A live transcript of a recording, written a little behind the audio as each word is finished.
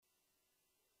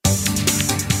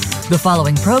The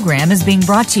following program is being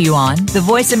brought to you on the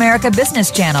Voice America Business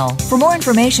Channel. For more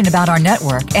information about our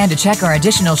network and to check our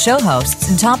additional show hosts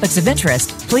and topics of interest,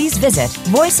 please visit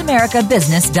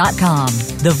voiceamericabusiness.com.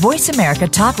 The Voice America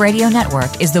Talk Radio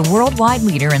Network is the worldwide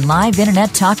leader in live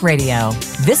Internet talk radio.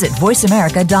 Visit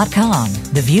voiceamerica.com.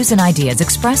 The views and ideas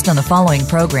expressed on the following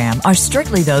program are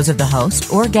strictly those of the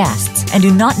host or guests and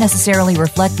do not necessarily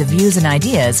reflect the views and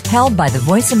ideas held by the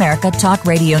Voice America Talk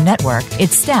Radio Network,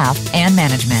 its staff, and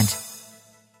management.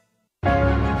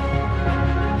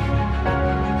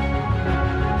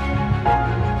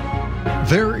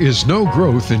 There is no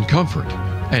growth in comfort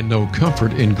and no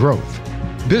comfort in growth.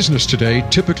 Business today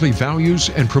typically values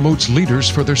and promotes leaders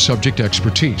for their subject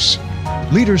expertise.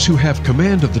 Leaders who have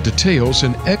command of the details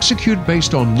and execute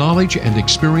based on knowledge and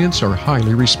experience are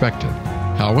highly respected.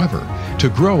 However, to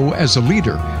grow as a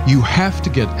leader, you have to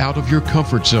get out of your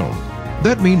comfort zone.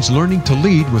 That means learning to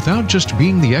lead without just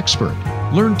being the expert.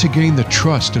 Learn to gain the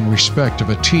trust and respect of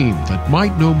a team that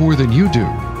might know more than you do.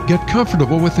 Get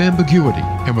comfortable with ambiguity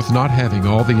and with not having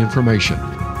all the information.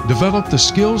 Develop the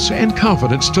skills and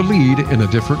confidence to lead in a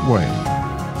different way.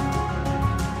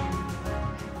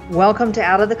 Welcome to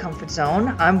Out of the Comfort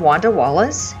Zone. I'm Wanda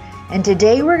Wallace, and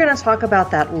today we're going to talk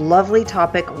about that lovely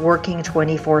topic, working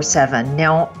 24/7.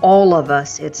 Now, all of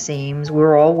us, it seems,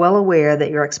 we're all well aware that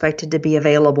you're expected to be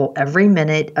available every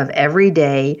minute of every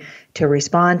day to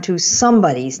respond to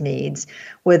somebody's needs,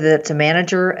 whether it's a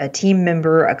manager, a team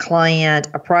member, a client,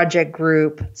 a project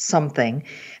group, something.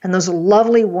 And those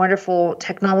lovely, wonderful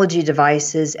technology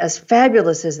devices, as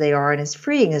fabulous as they are and as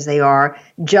freeing as they are,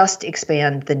 just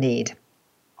expand the need.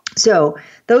 So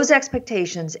those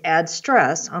expectations add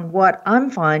stress on what I'm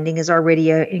finding is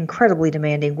already an incredibly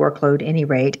demanding workload any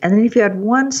rate. And then if you add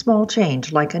one small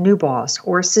change, like a new boss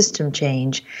or a system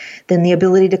change, then the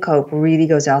ability to cope really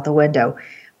goes out the window.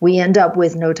 We end up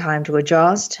with no time to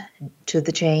adjust to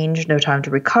the change, no time to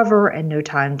recover, and no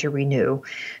time to renew.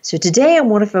 So today I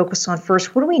want to focus on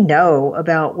first, what do we know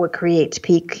about what creates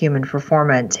peak human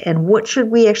performance, and what should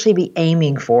we actually be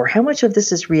aiming for? How much of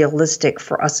this is realistic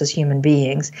for us as human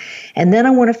beings? And then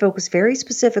I want to focus very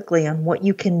specifically on what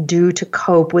you can do to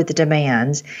cope with the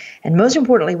demands. And most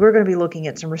importantly, we're going to be looking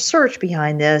at some research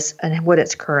behind this and what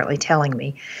it's currently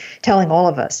telling all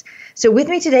of us. So with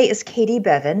me today is Katie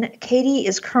Bevan. Katie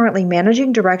is currently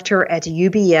Managing Director at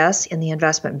UBS in the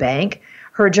investment bank.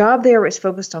 Her job there is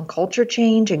focused on culture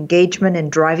change, engagement, and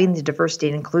driving the diversity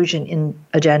and inclusion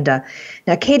agenda.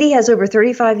 Now, Katie has over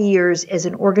 35 years as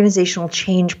an organizational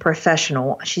change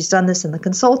professional. She's done this in the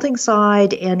consulting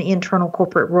side and internal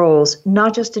corporate roles,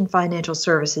 not just in financial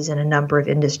services, in a number of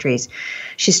industries.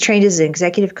 She's trained as an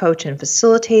executive coach and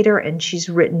facilitator, and she's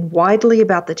written widely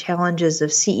about the challenges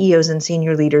of CEOs and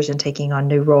senior leaders in taking on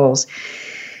new roles.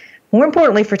 More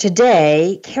importantly for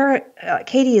today,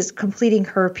 Katie is completing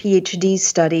her PhD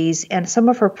studies, and some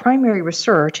of her primary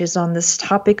research is on this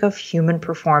topic of human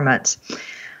performance.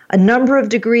 A number of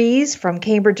degrees from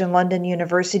Cambridge and London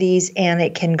universities, and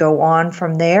it can go on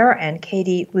from there. And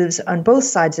Katie lives on both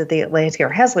sides of the Atlantic, or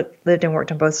has lived and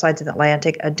worked on both sides of the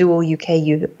Atlantic, a dual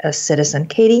UK-US citizen.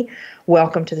 Katie,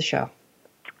 welcome to the show.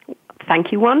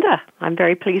 Thank you, Wanda. I'm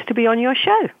very pleased to be on your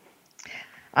show.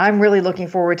 I'm really looking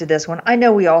forward to this one. I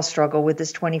know we all struggle with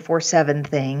this 24/7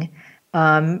 thing.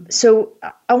 So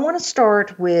I want to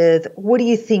start with, what do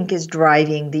you think is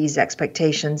driving these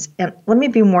expectations? And let me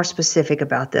be more specific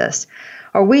about this.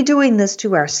 Are we doing this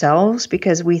to ourselves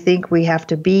because we think we have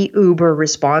to be uber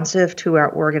responsive to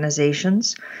our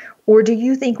organizations? Or do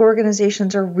you think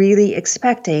organizations are really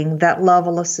expecting that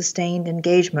level of sustained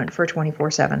engagement for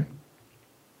 24/7?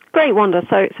 Great, Wanda.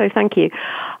 So thank you.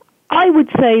 I would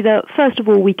say that, first of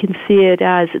all, we can see it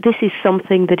as this is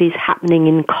something that is happening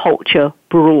in culture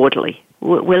broadly.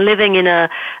 We're living in a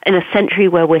century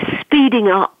where we're speeding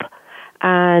up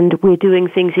and we're doing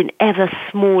things in ever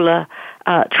smaller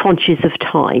tranches of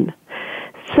time.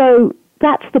 So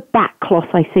that's the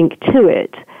backcloth, I think, to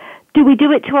it. Do we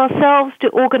do it to ourselves? Do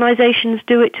organizations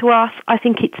do it to us? I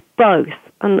think it's both.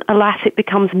 And alas, it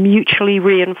becomes mutually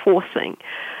reinforcing.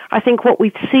 I think what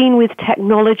we've seen with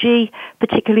technology,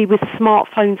 particularly with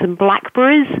smartphones and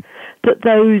Blackberries, that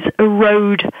those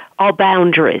erode our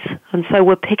boundaries. And so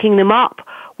we're picking them up,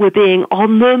 we're being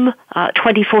on them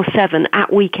 24/7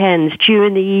 at weekends,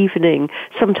 during the evening,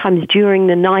 sometimes during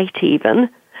the night even.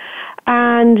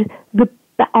 And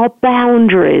our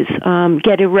boundaries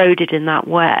get eroded in that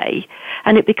way,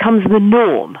 and it becomes the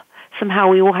norm. Somehow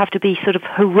we all have to be sort of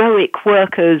heroic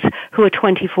workers who are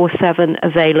 24/7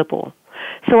 available.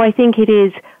 So I think it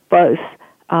is both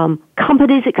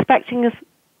companies expecting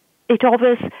it of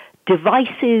us,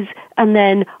 devices, and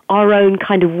then our own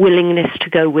kind of willingness to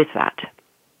go with that.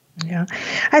 Yeah.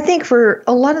 I think for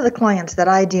a lot of the clients that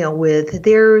I deal with,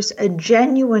 there's a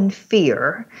genuine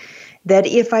fear that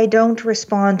if I don't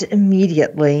respond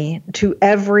immediately to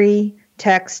every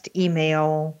text,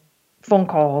 email, phone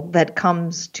call that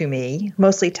comes to me,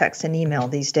 mostly text and email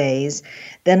these days,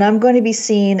 then I'm going to be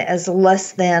seen as a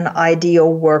less than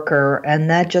ideal worker, and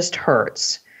that just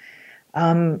hurts.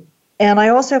 And I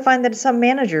also find that some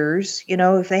managers,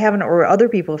 if they haven't, or other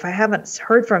people, if I haven't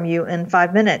heard from you in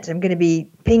 5 minutes, I'm going to be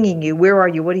pinging you. Where are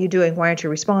you? What are you doing? Why aren't you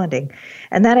responding?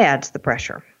 And that adds the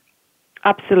pressure.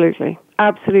 Absolutely.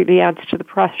 Absolutely adds to the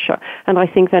pressure. And I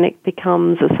think then it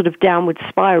becomes a sort of downward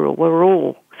spiral where we're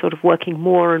all sort of working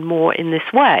more and more in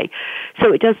this way.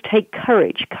 So it does take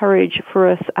courage for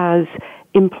us as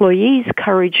employees,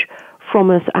 courage from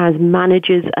us as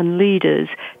managers and leaders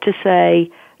to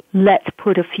say, let's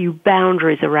put a few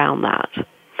boundaries around that.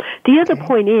 The other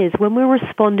point is, when we're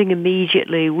responding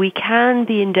immediately, we can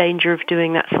be in danger of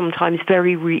doing that sometimes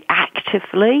very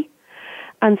reactively.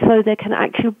 And so there can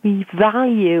actually be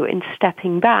value in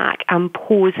stepping back and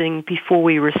pausing before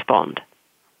we respond.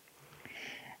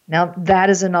 Now, that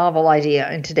is a novel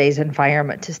idea in today's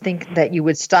environment, to think that you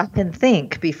would stop and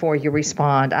think before you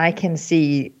respond. I can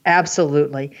see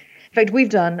absolutely. In fact, we've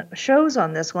done shows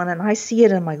on this one, and I see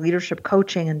it in my leadership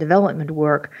coaching and development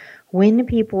work. When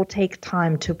people take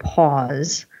time to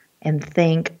pause and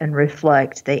think and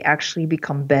reflect, they actually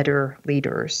become better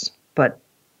leaders. But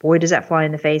boy, does that fly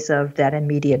in the face of that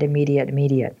immediate.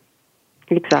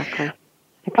 Exactly.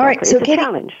 All right, so it's a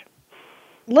challenge.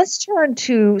 Let's turn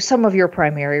to some of your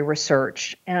primary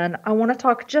research. And I want to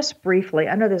talk just briefly.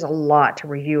 I know there's a lot to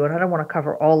review, and I don't want to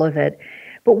cover all of it.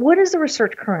 But what is the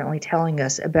research currently telling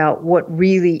us about what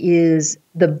really is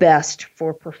the best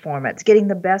for performance, getting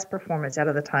the best performance out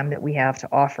of the time that we have to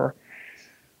offer?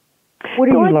 What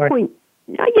do you learn?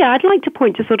 I'd like to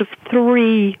point to sort of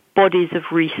 3 bodies of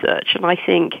research, and I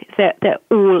think that they're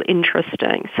all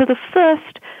interesting. So the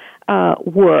first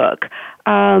work,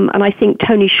 and I think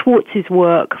Tony Schwartz's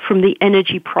work from the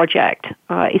Energy Project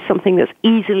is something that's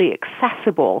easily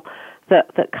accessible,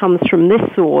 that comes from this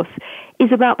source,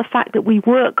 is about the fact that we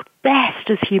work best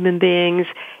as human beings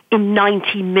in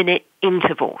 90-minute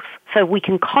intervals. So we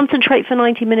can concentrate for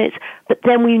 90 minutes, but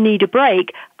then we need a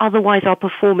break, otherwise our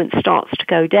performance starts to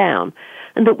go down.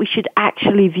 And that we should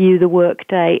actually view the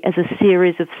workday as a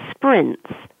series of sprints,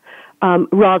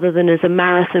 rather than as a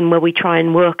marathon where we try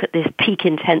and work at this peak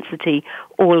intensity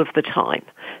all of the time.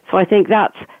 So I think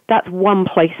that's one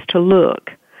place to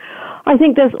look. I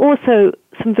think there's also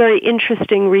some very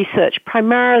interesting research,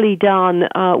 primarily done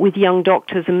with young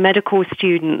doctors and medical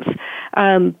students,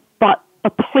 but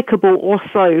applicable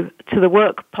also to the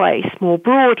workplace more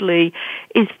broadly,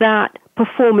 is that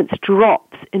performance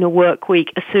drops in a work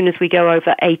week as soon as we go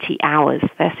over 80 hours.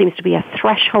 There seems to be a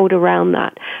threshold around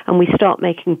that, and we start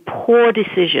making poor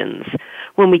decisions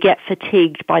when we get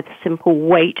fatigued by the simple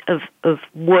weight of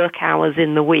work hours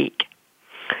in the week.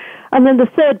 And then the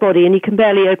third body, and you can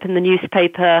barely open the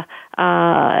newspaper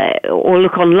or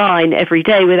look online every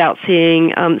day without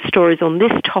seeing stories on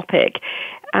this topic,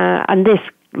 and this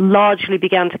largely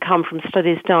began to come from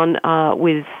studies done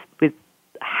with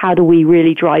how do we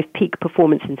really drive peak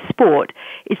performance in sport,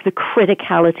 is the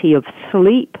criticality of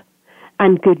sleep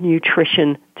and good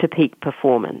nutrition to peak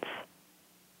performance.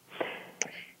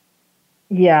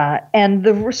 Yeah, and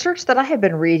the research that I have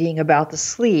been reading about the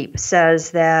sleep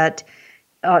says that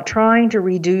trying to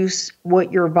reduce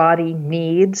what your body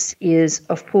needs is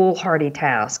a foolhardy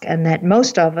task, and that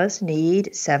most of us need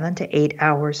 7 to 8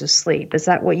 hours of sleep. Is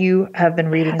that what you have been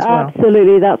reading as well?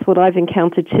 Absolutely, that's what I've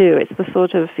encountered too. It's the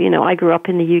sort of, I grew up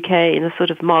in the UK in the sort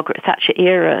of Margaret Thatcher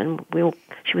era, and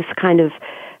she was kind of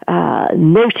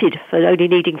noted for only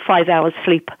needing 5 hours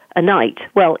sleep a night.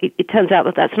 Well, it turns out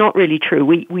that that's not really true.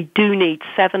 We do need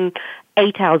 7,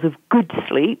 8 hours of good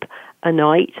sleep a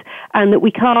night, and that we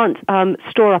can't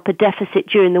store up a deficit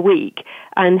during the week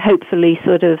and hopefully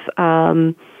sort of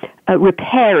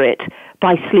repair it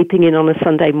by sleeping in on a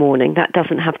Sunday morning. That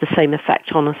doesn't have the same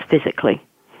effect on us physically.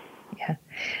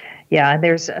 Yeah, and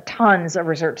there's tons of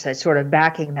research that's sort of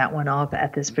backing that one up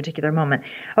at this particular moment.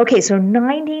 Okay, so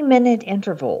 90-minute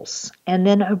intervals and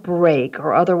then a break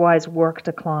or otherwise work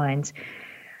declines.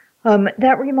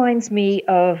 That reminds me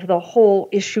of the whole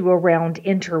issue around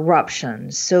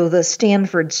interruptions. So the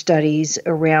Stanford studies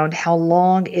around how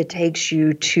long it takes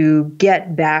you to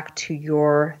get back to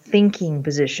your thinking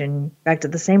position, back to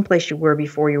the same place you were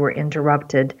before you were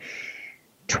interrupted.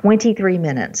 23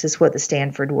 minutes is what the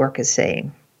Stanford work is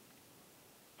saying.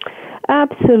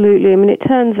 Absolutely. I mean, it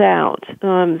turns out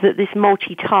that this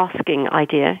multitasking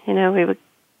idea, we were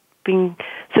being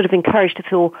sort of encouraged to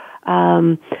feel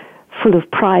full of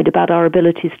pride about our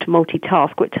abilities to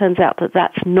multitask. Well, it turns out that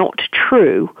that's not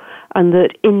true, and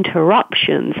that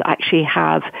interruptions actually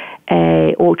have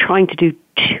or trying to do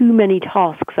too many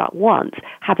tasks at once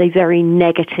have a very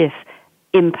negative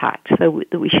impact. So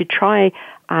that we should try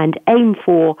and aim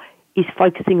for is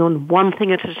focusing on one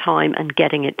thing at a time and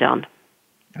getting it done.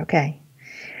 Okay.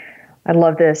 I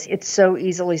love this. It's so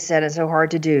easily said and so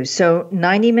hard to do. So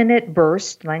 90-minute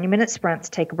bursts, 90-minute sprints,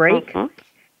 take a break.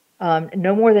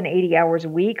 No more than 80 hours a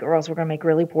week, or else we're going to make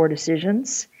really poor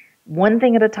decisions. One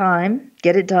thing at a time,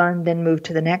 get it done, then move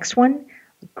to the next one.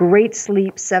 Great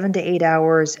sleep, 7 to 8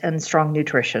 hours, and strong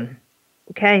nutrition.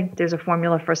 Okay, there's a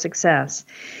formula for success.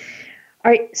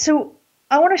 All right, so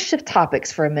I want to shift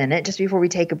topics for a minute just before we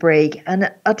take a break.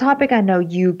 And a topic I know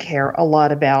you care a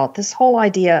lot about, this whole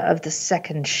idea of the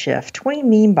second shift. What do you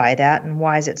mean by that, and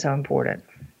why is it so important?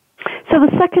 So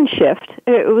the second shift,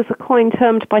 it was a coin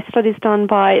termed by studies done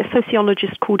by a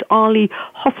sociologist called Arlie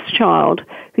Hochschild,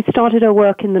 who started her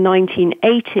work in the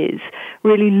 1980s,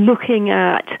 really looking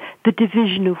at the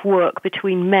division of work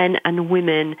between men and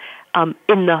women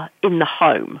in the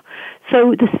home.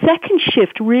 So the second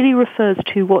shift really refers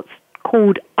to what's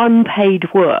called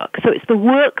unpaid work. So it's the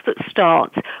work that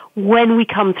starts when we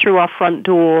come through our front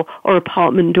door or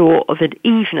apartment door of an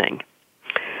evening.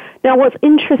 Now, what's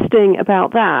interesting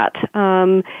about that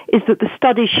is that the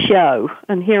studies show,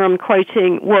 and here I'm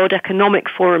quoting World Economic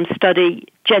Forum study,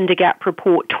 Gender Gap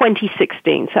Report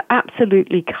 2016, so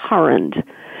absolutely current,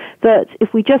 that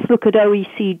if we just look at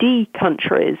OECD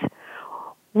countries,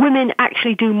 women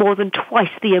actually do more than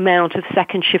twice the amount of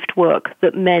second shift work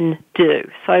that men do.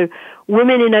 So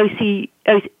women in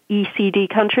OECD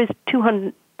countries,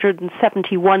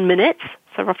 271 minutes,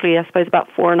 so roughly, I suppose, about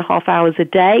 4.5 hours a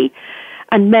day,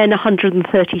 and men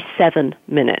 137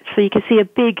 minutes. So you can see a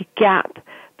big gap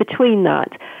between that.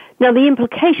 Now, the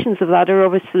implications of that are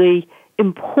obviously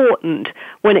important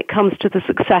when it comes to the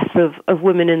success of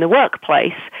women in the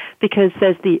workplace, because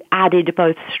there's the added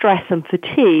both stress and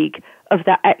fatigue of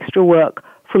that extra work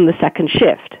from the second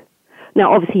shift.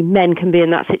 Now, obviously, men can be in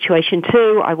that situation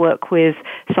too. I work with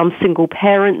some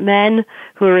single-parent men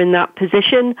who are in that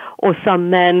position, or some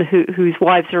men whose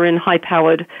wives are in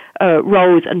high-powered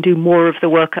roles and do more of the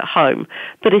work at home.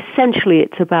 But essentially,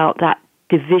 it's about that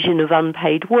division of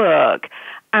unpaid work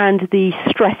and the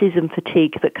stresses and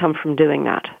fatigue that come from doing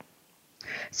that.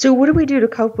 So what do we do to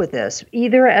cope with this,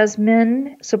 either as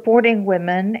men supporting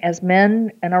women, as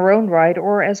men in our own right,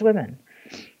 or as women?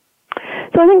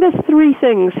 So I think there's three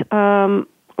things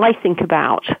I think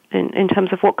about in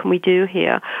terms of what can we do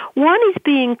here. One is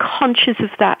being conscious of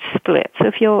that split. So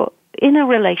if you're in a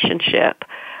relationship,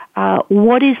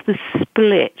 what is the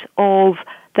split of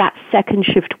that second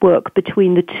shift work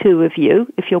between the two of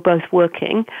you, if you're both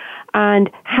working, and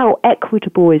how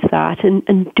equitable is that,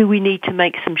 and do we need to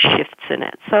make some shifts in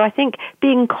it? So I think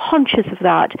being conscious of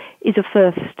that is a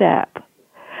first step.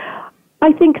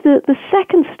 I think that the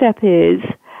second step is,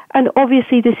 and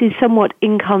obviously this is somewhat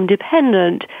income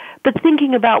dependent, but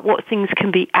thinking about what things can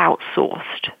be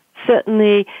outsourced.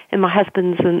 Certainly in my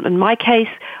husband's and my case,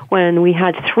 when we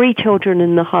had 3 children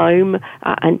in the home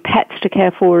and pets to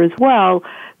care for as well,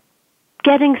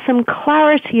 getting some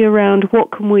clarity around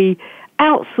what can we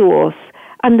outsource.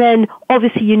 And then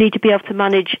obviously you need to be able to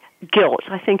manage guilt.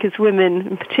 I think as women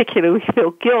in particular, we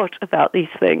feel guilt about these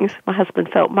things. My husband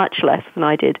felt much less than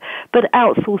I did, but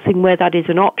outsourcing where that is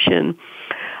an option.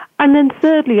 And then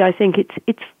thirdly, I think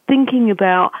it's thinking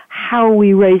about how are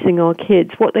we raising our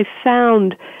kids. What they've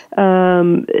found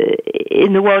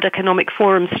in the World Economic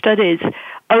Forum studies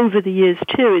over the years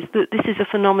too is that this is a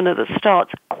phenomenon that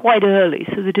starts quite early.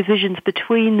 So the divisions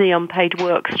between the unpaid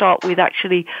work start with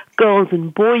actually girls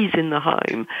and boys in the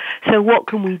home. So what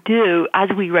can we do as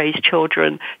we raise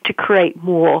children to create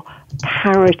more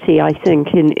parity, I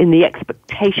think, in the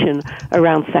expectation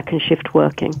around second shift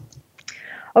working?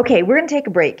 Okay, we're going to take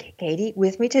a break, Katie.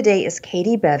 With me today is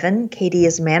Katie Bevan. Katie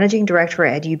is Managing Director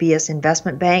at UBS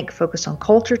Investment Bank, focused on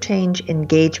culture change,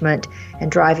 engagement,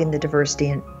 and driving the diversity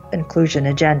and inclusion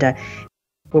agenda.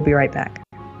 We'll be right back.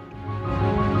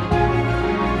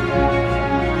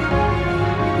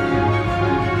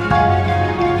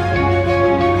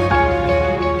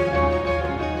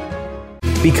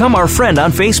 Become our friend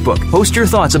on Facebook. Post your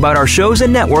thoughts about our shows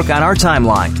and network on our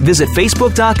timeline. Visit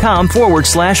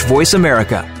Facebook.com/Voice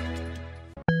America.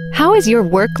 How is your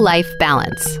work-life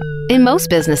balance? In most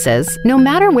businesses, no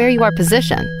matter where you are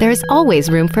positioned, there is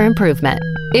always room for improvement.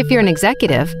 If you're an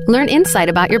executive, learn insight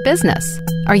about your business.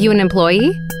 Are you an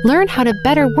employee? Learn how to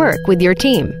better work with your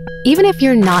team. Even if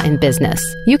you're not in business,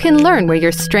 you can learn where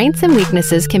your strengths and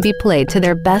weaknesses can be played to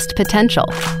their best potential.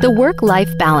 The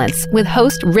Work-Life Balance with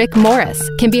host Rick Morris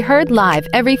can be heard live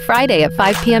every Friday at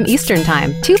 5 p.m. Eastern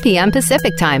Time, 2 p.m.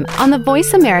 Pacific Time on the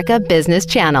Voice America Business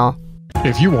Channel.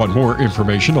 If you want more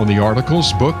information on the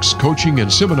articles, books, coaching,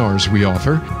 and seminars we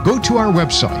offer, go to our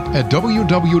website at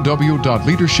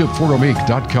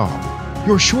www.leadershipforuminc.com.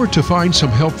 You're sure to find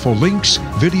some helpful links,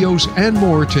 videos, and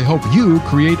more to help you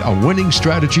create a winning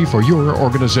strategy for your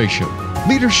organization.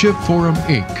 Leadership Forum,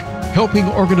 Inc., helping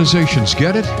organizations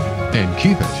get it and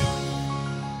keep it.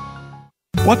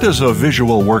 What does a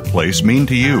visual workplace mean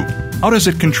to you? How does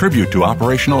it contribute to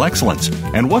operational excellence?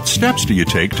 And what steps do you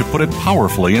take to put it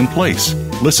powerfully in place?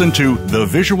 Listen to The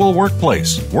Visual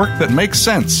Workplace, work that makes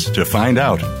sense, to find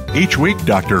out. Each week,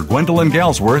 Dr. Gwendolyn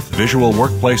Galsworth, visual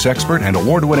workplace expert and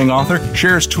award-winning author,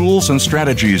 shares tools and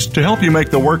strategies to help you make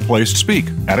the workplace speak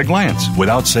at a glance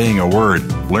without saying a word.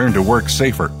 Learn to work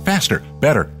safer, faster,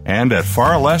 better, and at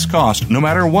far less cost no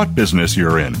matter what business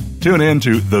you're in. Tune in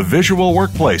to The Visual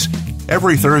Workplace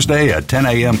every Thursday at 10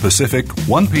 a.m. Pacific,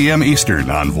 1 p.m. Eastern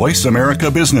on Voice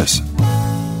America Business.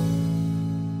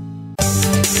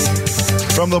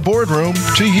 From the boardroom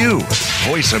to you,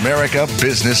 Voice America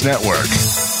Business Network.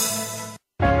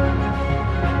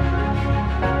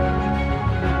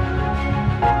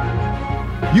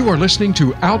 You are listening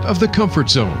to Out of the Comfort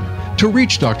Zone. To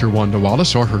reach Dr. Wanda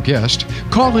Wallace or her guest,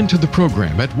 call into the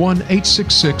program at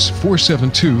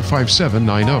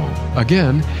 1-866-472-5790.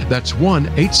 Again, that's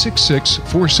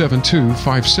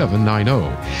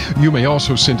 1-866-472-5790. You may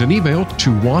also send an email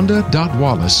to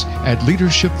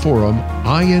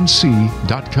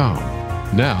wanda.wallace@leadershipforuminc.com.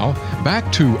 Now, back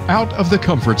to Out of the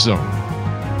Comfort Zone.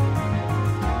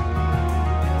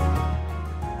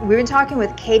 We've been talking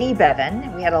with Katie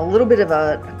Bevan. We had a little bit of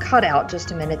a cutout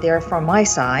just a minute there from my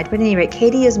side. But anyway,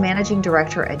 Katie is managing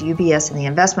director at UBS in the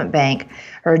investment bank.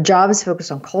 Her job is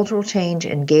focused on cultural change,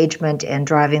 engagement, and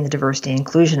driving the diversity and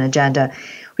inclusion agenda.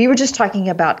 We were just talking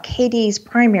about Katie's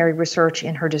primary research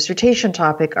in her dissertation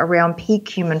topic around peak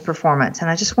human performance. And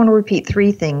I just want to repeat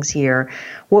three things here.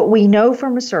 What we know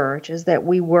from research is that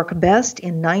we work best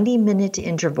in 90-minute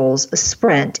intervals, a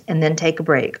sprint, and then take a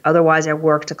break. Otherwise, our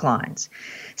work declines.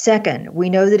 Second, we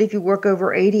know that if you work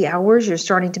over 80 hours, you're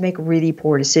starting to make really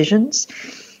poor decisions.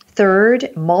 Third,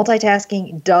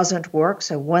 multitasking doesn't work,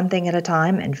 so one thing at a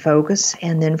time and focus.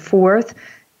 And then fourth,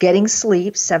 getting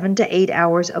sleep, 7 to 8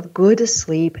 hours of good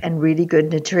sleep and really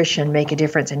good nutrition make a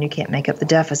difference, and you can't make up the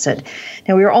deficit.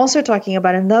 Now, we are also talking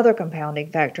about another compounding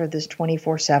factor of this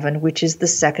 24/7, which is the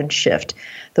second shift,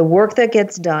 the work that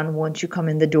gets done once you come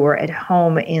in the door at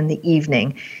home in the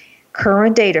evening.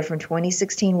 Current data from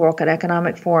 2016 World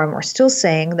Economic Forum are still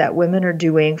saying that women are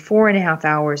doing 4.5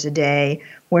 hours a day,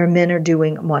 where men are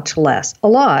doing much less. A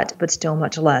lot, but still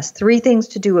much less. Three things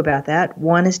to do about that.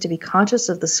 One is to be conscious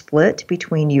of the split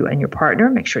between you and your partner.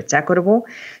 Make sure it's equitable.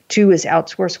 Two is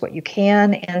outsource what you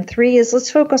can. And three is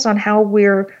let's focus on how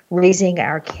we're raising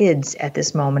our kids at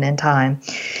this moment in time.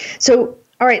 So,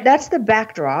 all right, that's the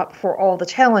backdrop for all the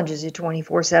challenges of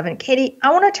 24/7. Katie,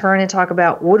 I want to turn and talk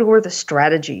about what are the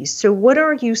strategies. So what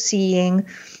are you seeing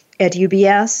at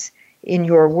UBS in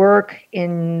your work,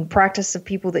 in practice of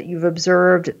people that you've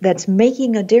observed that's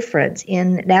making a difference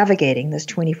in navigating this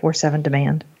 24/7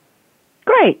 demand?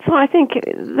 Great. So I think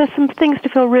there's some things to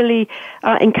feel really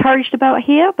encouraged about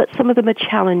here, but some of them are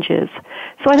challenges.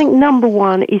 So I think number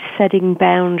one is setting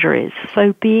boundaries.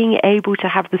 So being able to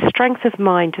have the strength of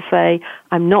mind to say,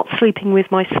 I'm not sleeping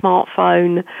with my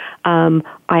smartphone, I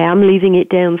am leaving it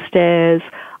downstairs,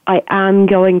 I am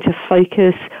going to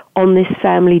focus on this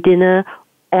family dinner,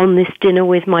 on this dinner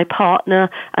with my partner,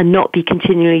 and not be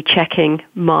continually checking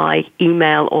my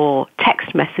email or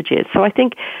text messages. So I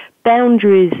think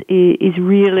boundaries is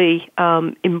really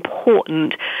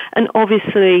important, and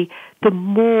obviously the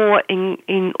more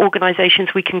in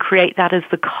organizations we can create that as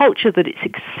the culture, that it's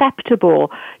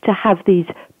acceptable to have these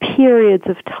periods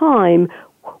of time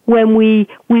when we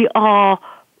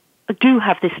do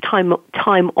have this time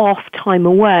off, time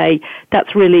away,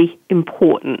 that's really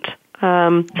important.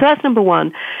 So that's number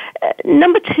one.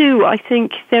 Number two, I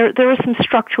think there are some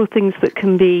structural things that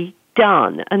can be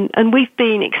done, and we've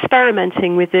been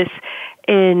experimenting with this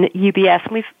in UBS.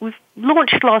 We've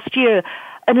launched last year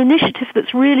an initiative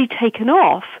that's really taken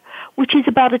off, which is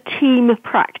about a team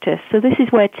practice. So this is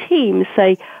where teams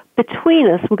say, between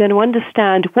us, we're going to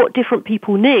understand what different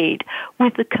people need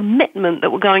with the commitment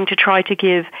that we're going to try to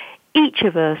give each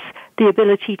of us the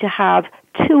ability to have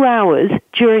 2 hours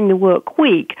during the work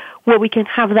week where we can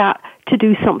have that to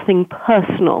do something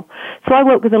personal. So I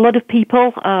work with a lot of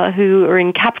people who are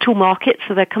in capital markets,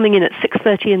 so they're coming in at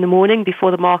 6:30 in the morning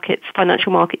before the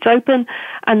financial markets open,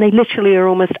 and they literally are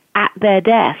almost at their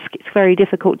desk. It's very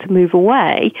difficult to move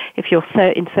away if you're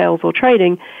in sales or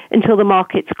trading until the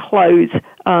markets close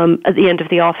at the end of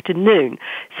the afternoon.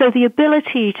 So the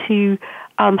ability to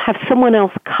have someone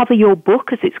else cover your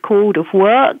book, as it's called, of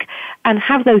work, and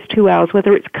have those 2 hours,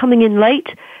 whether it's coming in late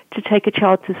to take a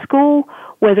child to school,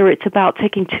 whether it's about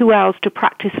taking 2 hours to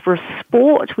practice for a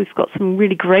sport. We've got some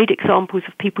really great examples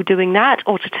of people doing that,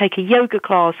 or to take a yoga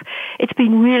class. It's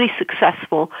been really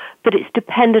successful, but it's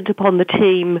dependent upon the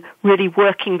team really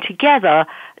working together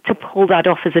to pull that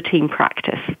off as a team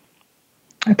practice.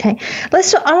 Okay.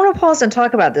 I want to pause and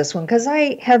talk about this one because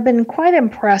I have been quite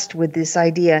impressed with this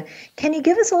idea. Can you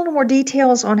give us a little more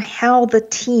details on how the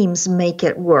teams make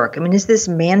it work? I mean, is this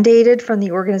mandated from the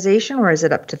organization or is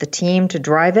it up to the team to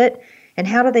drive it? And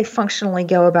how do they functionally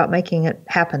go about making it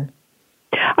happen?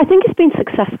 I think it's been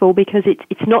successful because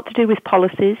it's not to do with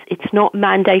policies. It's not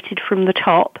mandated from the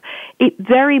top. It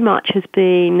very much has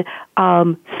been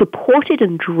supported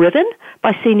and driven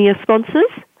by senior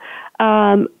sponsors.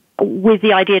 With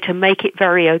the idea to make it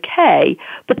very okay,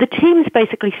 but the teams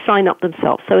basically sign up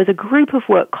themselves. So as a group of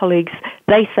work colleagues,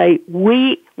 they say,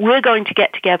 we're going to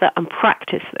get together and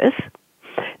practice this.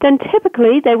 Then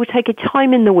typically they would take a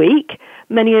time in the week.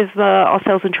 Many of our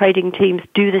sales and trading teams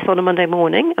do this on a Monday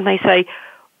morning, and they say,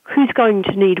 who's going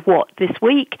to need what this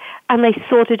week, and they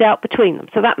sort it out between them.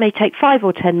 So that may take 5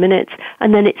 or 10 minutes,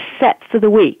 and then it's set for the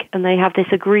week, and they have this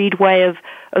agreed way of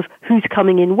who's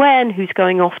coming in when, who's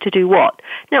going off to do what.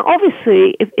 Now,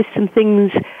 obviously, if some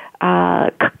things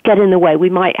get in the way, we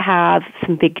might have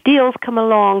some big deals come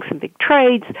along, some big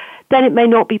trades, then it may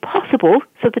not be possible,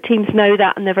 so the teams know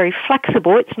that, and they're very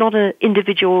flexible. It's not an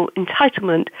individual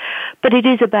entitlement, but it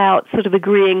is about sort of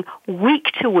agreeing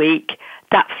week to week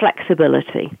that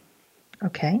flexibility.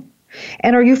 Okay.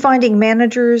 And are you finding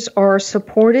managers are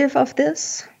supportive of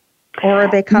this, or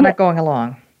are they kind of going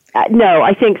along? No,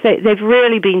 I think they've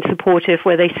really been supportive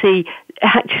where they see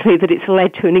actually that it's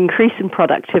led to an increase in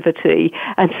productivity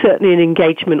and certainly an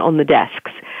engagement on the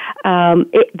desks.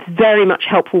 It's very much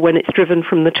helpful when it's driven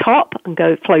from the top and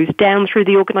flows down through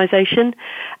the organization.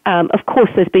 Of course,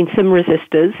 there's been some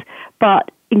resistors,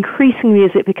 but increasingly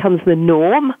as it becomes the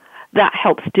norm, that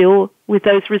helps deal with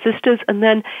those resistors. And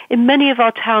then in many of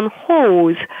our town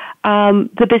halls,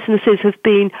 the businesses have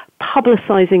been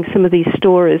publicizing some of these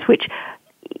stories, which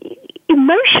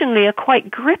emotionally are quite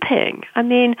gripping. I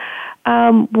mean,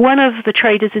 one of the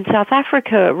traders in South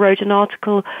Africa wrote an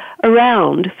article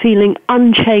around feeling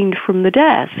unchained from the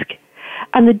desk.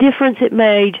 And the difference it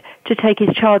made to take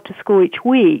his child to school each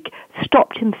week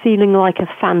stopped him feeling like a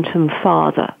phantom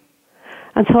father.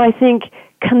 And so I think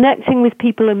connecting with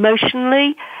people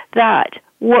emotionally, that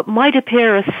what might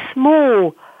appear a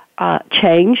small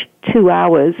change, 2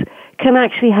 hours, can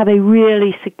actually have a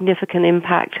really significant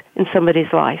impact in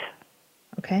somebody's life.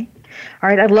 Okay. All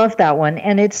right. I love that one.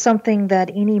 And it's something that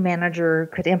any manager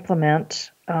could implement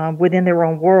within their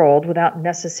own world without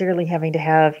necessarily having to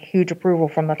have huge approval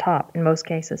from the top in most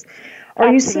cases. Are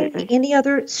Absolutely. you seeing any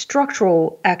other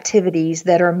structural activities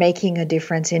that are making a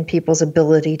difference in people's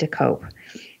ability to cope?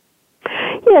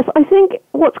 Yes, I think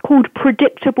what's called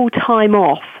predictable time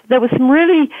off. There was some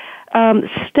really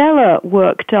stellar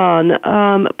work done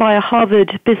by a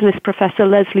Harvard business professor,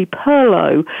 Leslie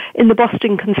Perlow, in the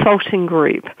Boston Consulting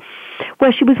Group,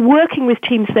 where she was working with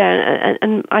teams there,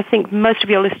 and I think most of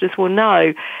your listeners will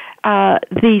know,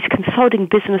 these consulting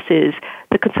businesses,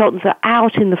 the consultants are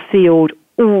out in the field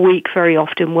all week very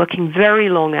often, working very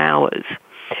long hours.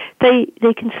 They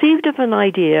conceived of an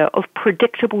idea of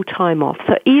predictable time off.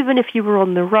 So even if you were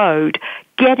on the road,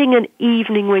 getting an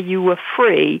evening where you were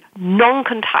free,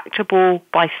 non-contactable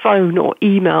by phone or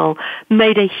email,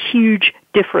 made a huge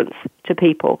difference to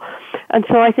people. And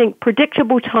so I think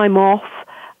predictable time off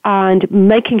and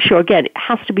making sure, again, it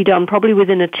has to be done probably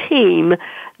within a team,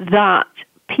 that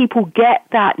people get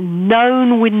that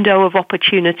known window of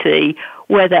opportunity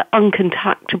where they're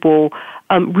uncontactable,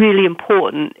 really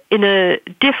important. In a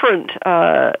different,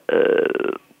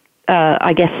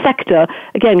 sector,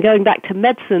 again, going back to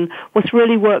medicine, what's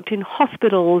really worked in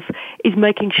hospitals is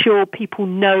making sure people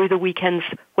know the weekends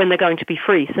when they're going to be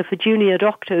free. So for junior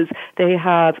doctors, they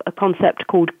have a concept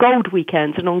called gold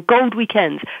weekends. And on gold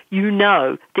weekends, you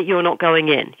know that you're not going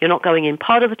in. You're not going in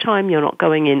part of the time. You're not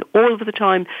going in all of the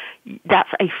time. That's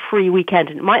a free weekend.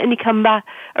 And it might only come back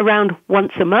around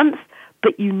once a month,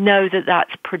 but you know that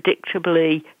that's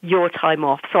predictably your time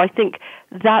off. So I think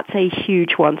that's a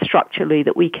huge one structurally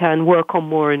that we can work on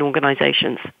more in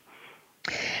organizations.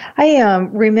 I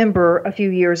remember a few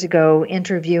years ago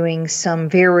interviewing some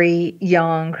very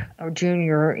young or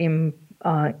junior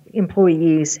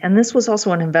employees, and this was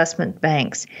also in investment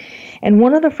banks. And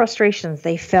one of the frustrations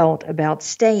they felt about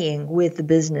staying with the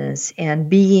business and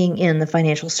being in the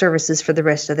financial services for the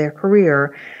rest of their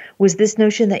career was this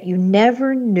notion that you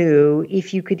never knew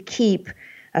if you could keep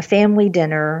a family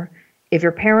dinner, if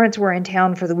your parents were in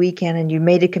town for the weekend and you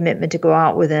made a commitment to go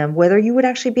out with them, whether you would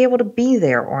actually be able to be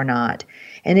there or not.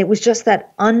 And it was just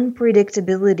that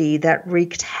unpredictability that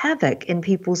wreaked havoc in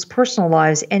people's personal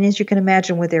lives, and as you can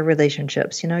imagine, with their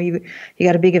relationships. You know, you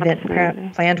got a big event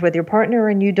planned with your partner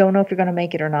and you don't know if you're going to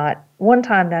make it or not. One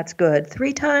time, that's good.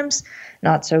 3 times,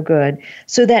 not so good.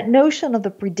 So that notion of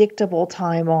the predictable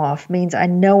time off means I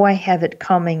know I have it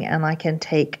coming and I can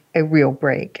take a real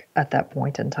break at that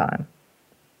point in time.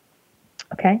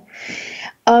 Okay.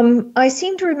 I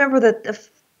seem to remember that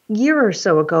a year or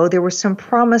so ago, there were some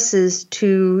promises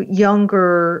to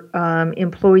younger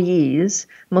employees,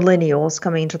 millennials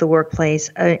coming into the workplace,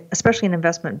 especially in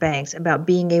investment banks, about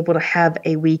being able to have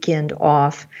a weekend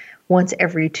off once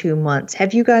every 2 months.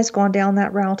 Have you guys gone down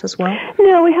that route as well?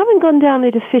 No, we haven't gone down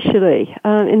it officially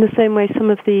in the same way some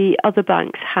of the other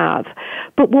banks have.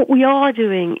 But what we are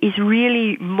doing is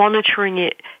really monitoring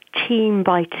it team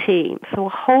by team. So we're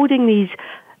holding these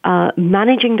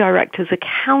managing directors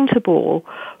accountable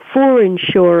for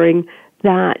ensuring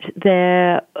that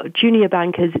their junior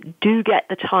bankers do get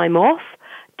the time off,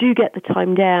 do get the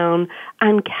time down,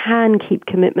 and can keep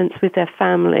commitments with their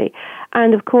family.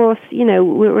 And of course, you know,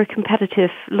 we're a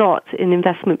competitive lot in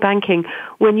investment banking.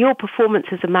 When your performance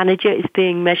as a manager is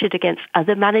being measured against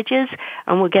other managers,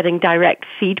 and we're getting direct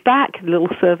feedback, little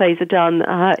surveys are done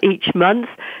each month,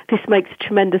 this makes a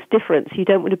tremendous difference. You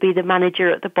don't want to be the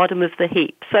manager at the bottom of the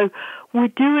heap. So we're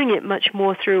doing it much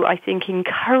more through, I think,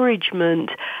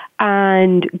 encouragement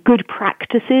and good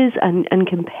practices and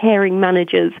comparing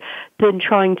managers than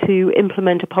trying to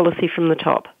implement a policy from the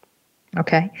top.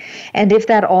 Okay. And if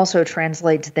that also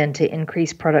translates then to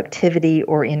increased productivity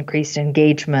or increased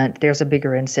engagement, there's a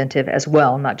bigger incentive as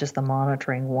well, not just the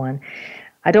monitoring one.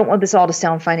 I don't want this all to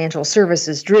sound financial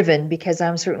services driven because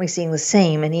I'm certainly seeing the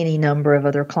same in any number of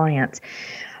other clients.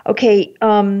 Okay.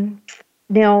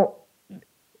 Now,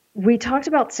 we talked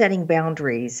about setting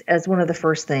boundaries as one of the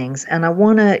first things, and I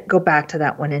want to go back to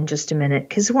that one in just a minute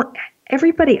because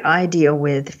everybody I deal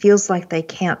with feels like they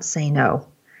can't say no,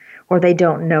 or they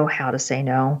don't know how to say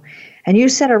no. And you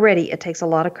said already, it takes a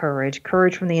lot of courage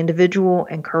from the individual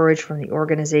and courage from the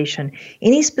organization.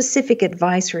 Any specific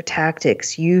advice or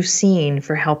tactics you've seen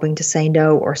for helping to say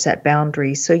no or set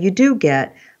boundaries so you do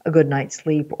get a good night's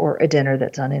sleep or a dinner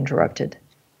that's uninterrupted?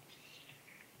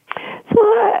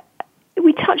 So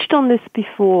we touched on this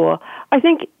before. I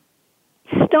think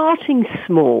starting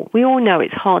small, we all know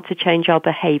it's hard to change our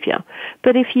behavior.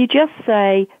 But if you just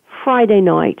say, Friday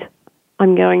night,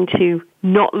 I'm going to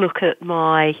not look at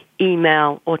my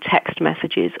email or text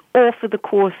messages, or for the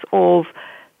course of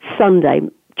Sunday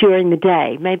during the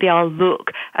day, maybe I'll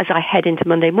look as I head into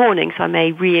Monday morning, so I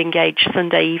may re-engage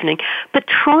Sunday evening. But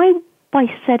try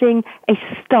by setting a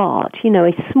start,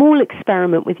 a small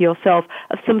experiment with yourself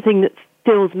of something that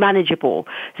feels manageable.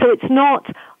 So it's not,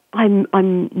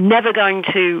 I'm never going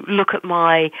to look at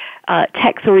my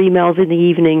texts or emails in the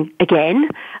evening again,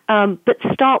 but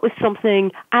start with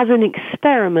something as an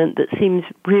experiment that seems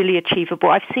really achievable.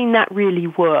 I've seen that really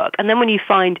work. And then when you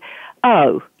find,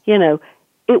 it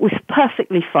was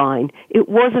perfectly fine, it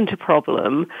wasn't a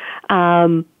problem,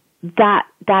 that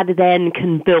then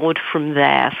can build from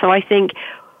there. So I think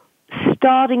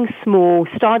starting small,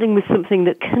 starting with something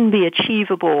that can be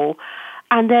achievable,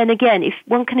 and then again, if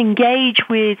one can engage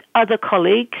with other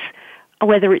colleagues,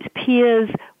 whether it's peers,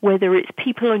 whether it's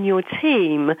people on your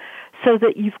team, so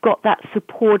that you've got that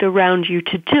support around you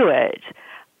to do it,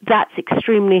 that's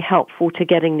extremely helpful to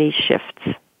getting these shifts.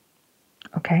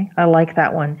 Okay, I like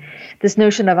that one. This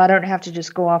notion of I don't have to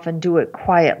just go off and do it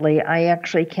quietly. I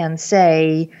actually can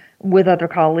say with other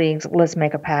colleagues, let's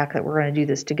make a pact that we're going to do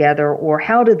this together, or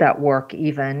how did that work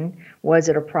even? Was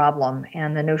it a problem?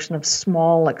 And the notion of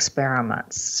small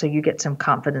experiments, so you get some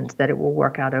confidence that it will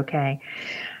work out okay.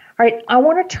 All right, I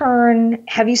want to turn,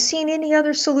 have you seen any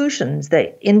other solutions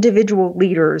that individual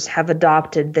leaders have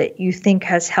adopted that you think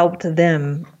has helped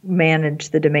them manage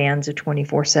the demands of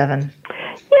 24/7?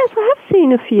 Yes, I have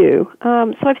seen a few.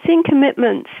 So I've seen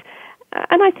commitments,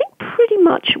 and I think pretty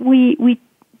much we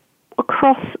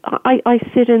across, I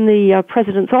sit in the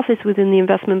president's office within the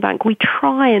investment bank. We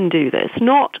try and do this,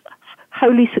 not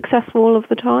totally successful all of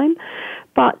the time,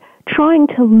 but trying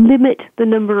to limit the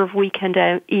number of weekend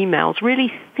emails.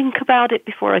 Really think about it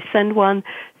before I send one.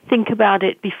 Think about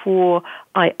it before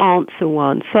I answer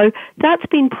one. So that's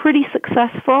been pretty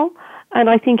successful, and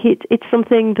I think it's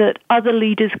something that other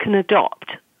leaders can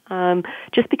adopt.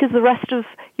 Just because the rest of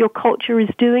your culture is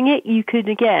doing it, you could,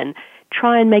 again,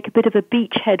 try and make a bit of a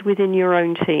beachhead within your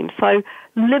own team. So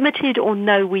limited or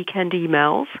no weekend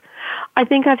emails. I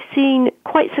think I've seen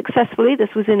quite successfully,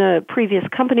 this was in a previous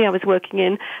company I was working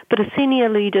in, but a senior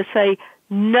leader say,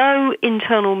 no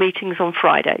internal meetings on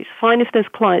Fridays. Fine if there's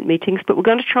client meetings, but we're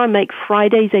going to try and make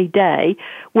Fridays a day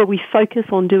where we focus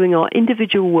on doing our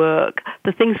individual work,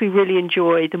 the things we really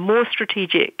enjoy, the more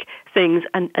strategic things,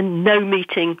 and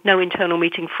no internal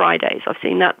meeting Fridays. I've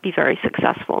seen that be very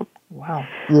successful. Wow,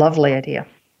 lovely idea.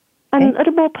 And at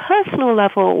a more personal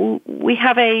level, we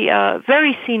have a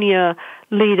very senior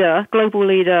leader, global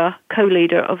leader,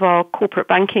 co-leader of our corporate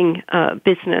banking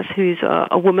business, who's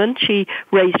a woman. She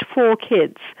raised 4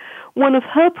 kids. One of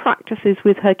her practices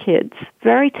with her kids,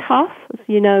 very tough, as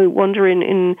you know, Wanda,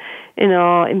 in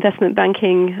our investment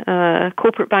banking,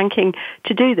 corporate banking,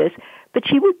 to do this, but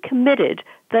she was committed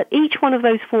that each one of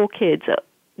those 4 kids,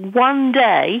 one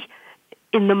day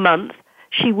in the month,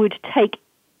 she would take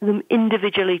them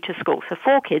individually to school. So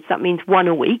 4 kids, that means 1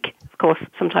 a week. Of course,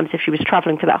 sometimes if she was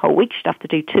traveling for that whole week, she'd have to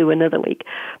do 2 another week.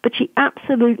 But she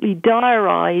absolutely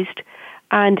diarized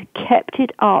and kept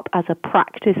it up as a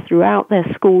practice throughout their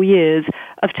school years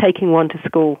of taking one to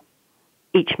school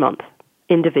each month,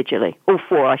 individually. All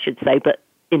 4, I should say, but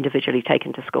individually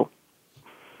taken to school.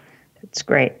 That's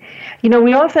great. You know,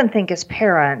 we often think as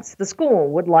parents, the school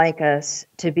would like us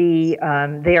to be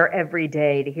there every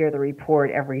day, to hear the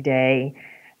report every day.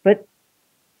 But,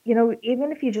 you know,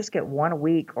 even if you just get 1 a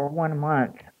week or 1 a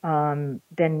month,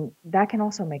 then that can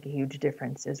also make a huge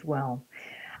difference as well.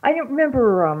 I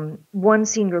remember one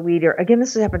senior leader, again,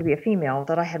 this happened to be a female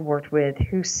that I had worked with,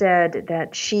 who said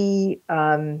that she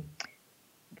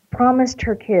promised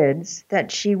her kids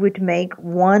that she would make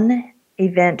 1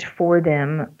 event for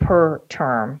them per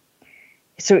term.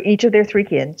 So each of their 3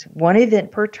 kids, 1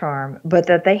 event per term, but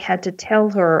that they had to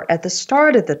tell her at the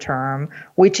start of the term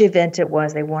which event it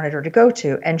was they wanted her to go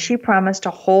to. And she promised to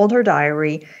hold her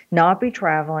diary, not be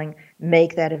traveling,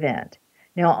 make that event.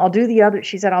 Now,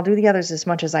 she said, I'll do the others as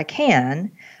much as I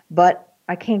can, but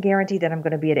I can't guarantee that I'm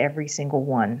going to be at every single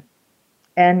one.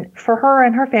 And for her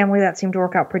and her family, that seemed to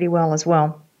work out pretty well as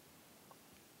well.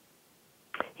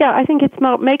 Yeah, I think it's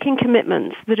about making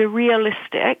commitments that are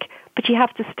realistic, but you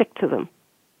have to stick to them.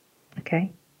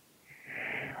 Okay.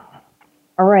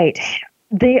 All right.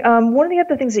 One of the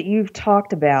other things that you've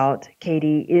talked about,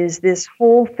 Katie, is this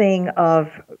whole thing of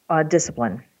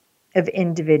discipline, of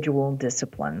individual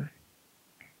discipline.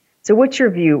 So what's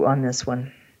your view on this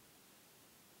one?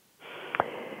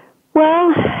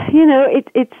 Well, you know,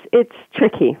 it's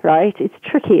tricky, right? It's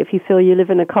tricky if you feel you live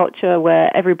in a culture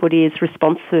where everybody is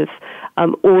responsive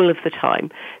all of the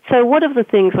time. So one of the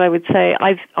things I would say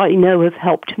I know have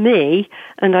helped me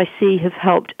and I see have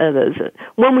helped others.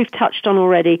 One we've touched on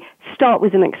already, start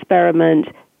with an experiment,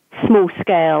 small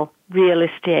scale,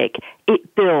 realistic.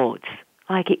 It builds.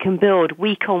 Like it can build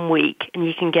week on week and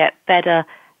you can get better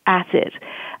at it.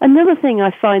 Another thing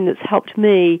I find that's helped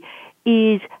me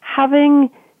is having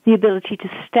the ability to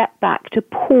step back, to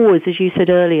pause, as you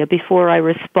said earlier, before I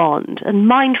respond. And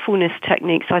mindfulness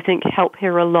techniques, I think, help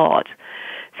here a lot.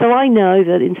 So I know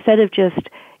that instead of just,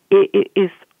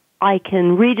 if I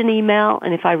can read an email,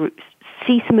 and if I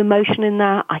see some emotion in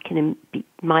that,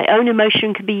 my own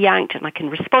emotion can be yanked, and I can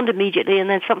respond immediately,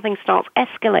 and then something starts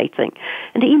escalating.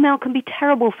 And email can be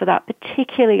terrible for that,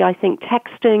 particularly, I think,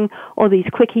 texting or these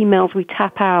quick emails we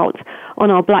tap out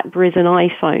on our BlackBerries and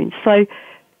iPhones. So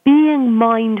being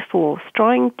mindful,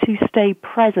 trying to stay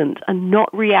present and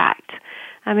not react.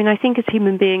 I mean, I think as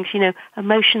human beings, you know,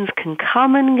 emotions can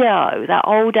come and go. That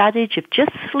old adage of just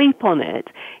sleep on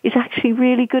it is actually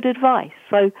really good advice.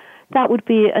 So that would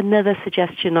be another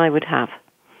suggestion I would have.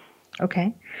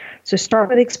 Okay. So start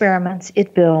with experiments,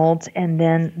 it builds, and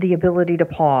then the ability to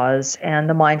pause and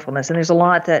the mindfulness. And there's a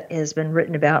lot that has been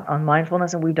written about on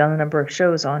mindfulness, and we've done a number of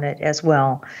shows on it as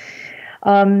well.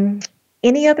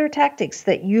 Any other tactics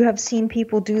that you have seen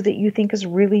people do that you think is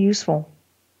really useful?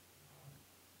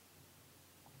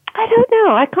 I don't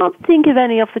know. I can't think of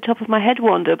any off the top of my head,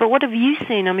 Wanda. But what have you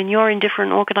seen? I mean, you're in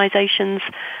different organizations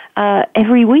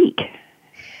every week.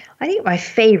 I think my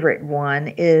favorite one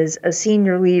is a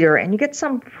senior leader, and you get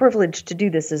some privilege to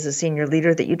do this as a senior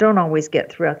leader that you don't always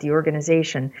get throughout the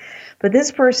organization. But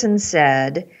this person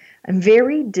said, I'm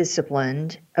very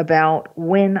disciplined about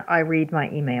when I read my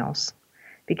emails,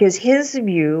 because his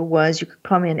view was you could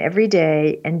come in every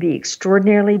day and be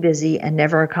extraordinarily busy and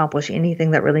never accomplish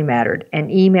anything that really mattered.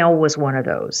 And email was one of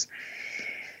those.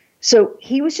 So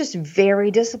he was just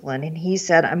very disciplined. And he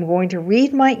said, I'm going to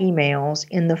read my emails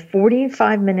in the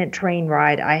 45-minute train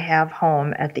ride I have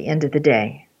home at the end of the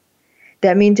day.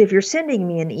 That means if you're sending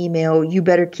me an email, you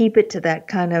better keep it to that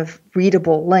kind of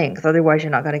readable length. Otherwise,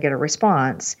 you're not going to get a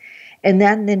response. And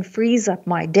that then frees up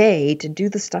my day to do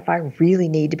the stuff I really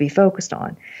need to be focused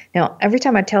on. Now, every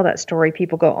time I tell that story,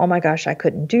 people go, oh my gosh, I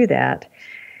couldn't do that.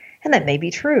 And that may be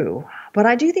true. But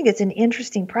I do think it's an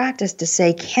interesting practice to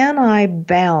say, can I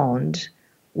bound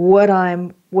what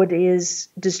is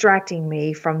distracting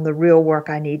me from the real work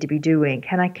I need to be doing?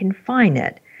 Can I confine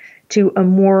it to a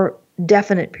more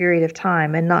definite period of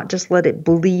time and not just let it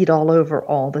bleed all over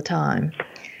all the time?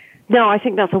 No, I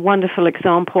think that's a wonderful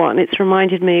example, and it's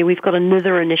reminded me we've got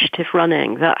another initiative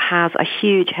running that has a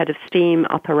huge head of steam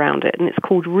up around it, and it's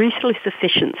called Ruthless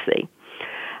Efficiency.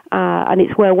 And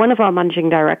it's where one of our managing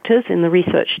directors in the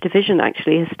research division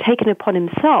actually has taken upon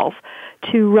himself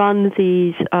to run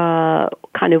these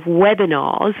kind of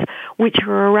webinars, which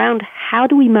are around how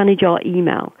do we manage our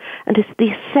email. And it's the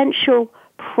essential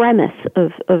premise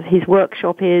of his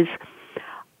workshop is,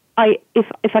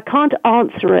 if I can't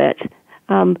answer it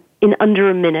in under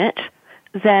a minute,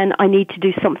 then I need to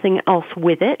do something else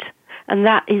with it. And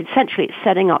that is essentially it's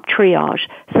setting up triage.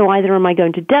 So either am I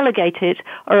going to delegate it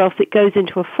or else it goes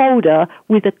into a folder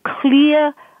with a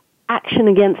clear action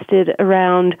against it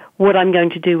around what I'm going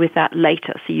to do with that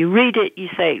later. So you read it, you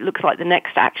say, it looks like the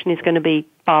next action is going to be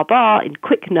in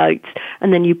quick notes,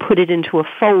 and then you put it into a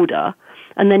folder.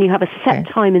 And then you have a set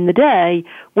time in the day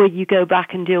where you go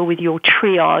back and deal with your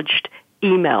triaged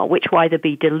email, which will either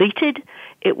be deleted,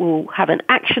 it will have an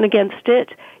action against it,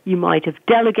 you might have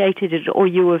delegated it, or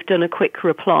you have done a quick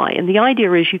reply. And the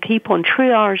idea is you keep on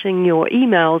triaging your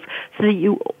emails so that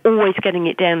you're always getting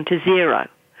it down to zero.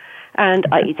 And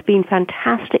it's been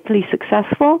fantastically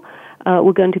successful.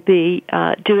 We're going to be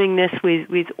doing this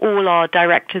with all our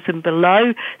directors and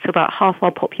below, so about half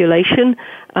our population,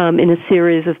 in a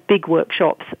series of big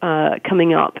workshops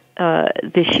coming up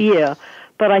this year.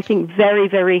 But I think very,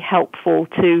 very helpful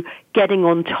to getting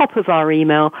on top of our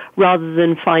email rather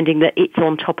than finding that it's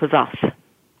on top of us.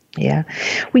 Yeah.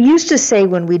 We used to say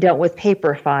when we dealt with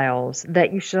paper files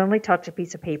that you should only touch a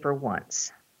piece of paper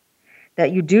once,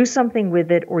 that you do something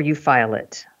with it or you file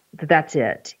it. That's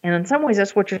it. And in some ways,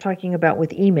 that's what you're talking about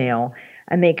with email.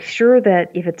 I make sure that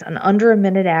if it's an under a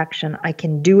minute action, I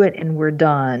can do it and we're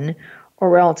done.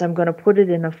 Or else I'm going to put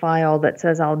it in a file that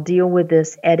says I'll deal with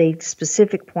this at a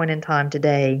specific point in time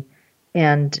today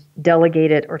and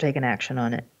delegate it or take an action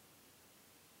on it.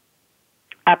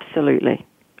 Absolutely.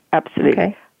 Absolutely.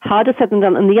 Okay. Harder said than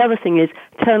done. And the other thing is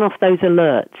turn off those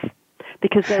alerts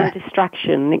because they're a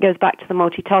distraction. It goes back to the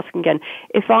multitasking again.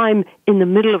 If I'm in the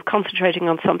middle of concentrating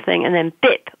on something and then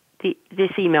bip,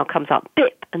 this email comes up,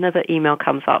 bip, another email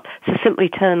comes up. So simply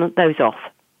turn those off.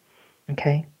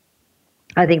 Okay.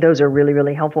 I think those are really,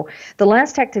 really helpful. The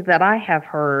last tactic that I have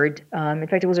heard, in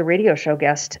fact, it was a radio show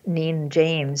guest, Neen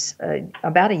James,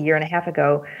 about a year and a half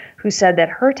ago, who said that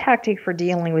her tactic for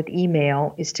dealing with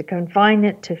email is to confine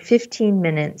it to 15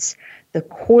 minutes, the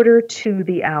quarter to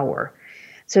the hour,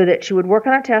 so that she would work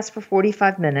on a task for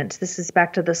 45 minutes. This is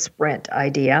back to the sprint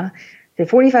idea. The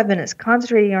 45 minutes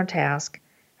concentrating on a task,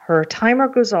 her timer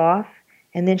goes off,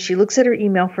 and then she looks at her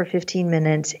email for 15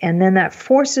 minutes, and then that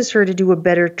forces her to do a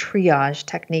better triage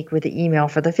technique with the email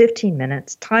for the 15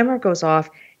 minutes. Timer goes off,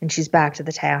 and she's back to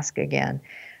the task again.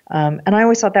 And I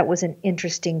always thought that was an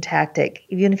interesting tactic,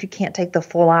 even if you can't take the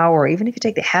full hour, even if you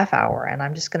take the half hour, and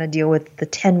I'm just going to deal with the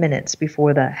 10 minutes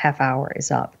before the half hour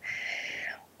is up.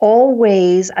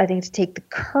 Always, I think, to take the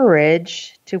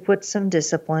courage to put some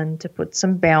discipline, to put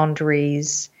some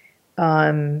boundaries,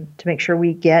 to make sure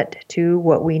we get to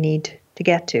what we need to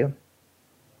get to.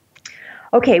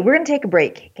 Okay, we're going to take a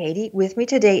break, Katie. With me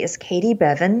today is Katie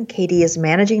Bevan. Katie is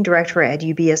Managing Director at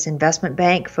UBS Investment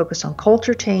Bank, focused on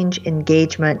culture change,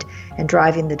 engagement, and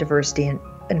driving the diversity and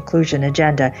inclusion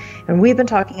agenda. And we've been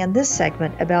talking in this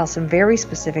segment about some very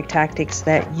specific tactics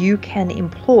that you can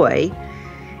employ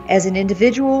as an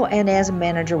individual and as a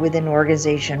manager within an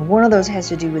organization. One of those has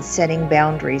to do with setting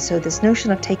boundaries. So this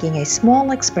notion of taking a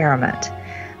small experiment,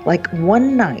 like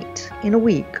one night in a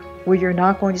week, where you're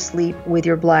not going to sleep with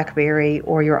your BlackBerry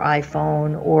or your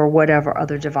iPhone or whatever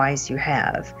other device you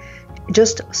have.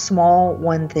 Just small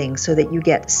one thing so that you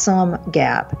get some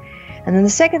gap. And then the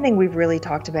second thing we've really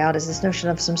talked about is this notion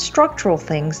of some structural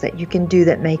things that you can do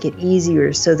that make it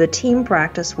easier. So the team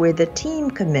practice where the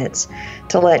team commits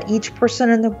to let each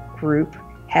person in the group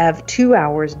have 2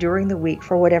 hours during the week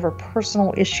for whatever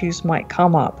personal issues might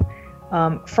come up,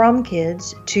 from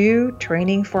kids to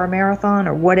training for a marathon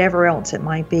or whatever else it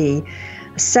might be.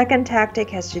 A second tactic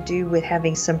has to do with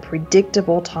having some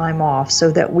predictable time off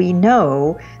so that we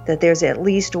know that there's at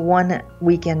least one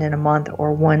weekend in a month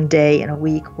or one day in a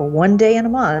week or one day in a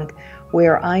month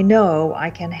where I know I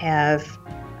can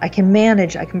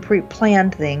manage, I can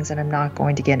pre-plan things and I'm not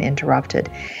going to get interrupted.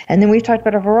 And then we've talked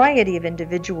about a variety of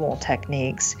individual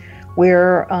techniques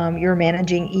where you're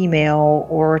managing email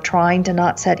or trying to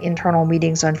not set internal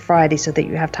meetings on Friday so that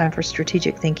you have time for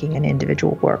strategic thinking and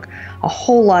individual work. A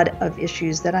whole lot of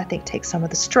issues that I think take some of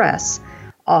the stress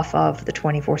off of the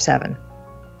 24/7.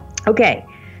 Okay,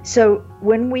 so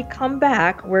when we come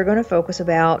back, we're going to focus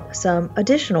about some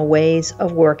additional ways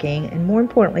of working, and more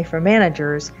importantly for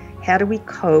managers, how do we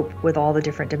cope with all the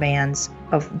different demands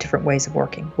of different ways of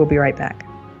working? We'll be right back.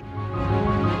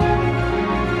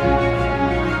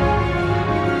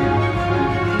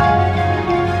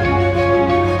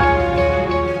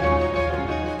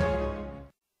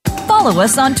 Follow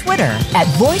us on Twitter at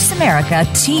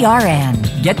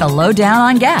VoiceAmericaTRN. Get the lowdown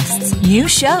on guests, new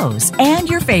shows, and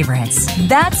your favorites.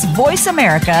 That's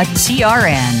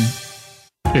VoiceAmericaTRN.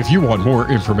 If you want more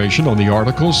information on the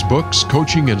articles, books,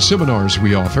 coaching, and seminars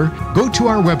we offer, go to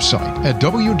our website at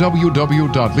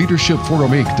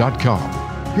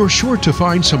www.leadershipforuminc.com. You're sure to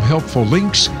find some helpful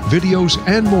links, videos,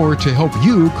 and more to help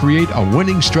you create a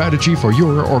winning strategy for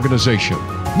your organization.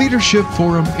 Leadership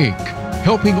Forum, Inc.,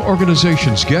 helping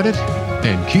organizations get it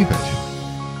and keep it.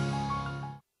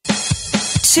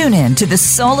 Tune in to The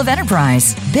Soul of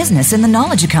Enterprise, Business in the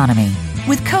Knowledge Economy,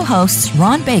 with co-hosts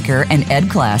Ron Baker and Ed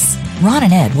Kless. Ron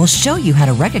and Ed will show you how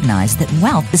to recognize that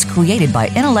wealth is created by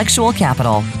intellectual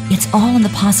capital. It's all in the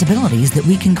possibilities that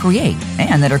we can create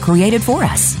and that are created for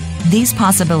us. These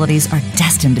possibilities are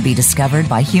destined to be discovered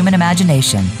by human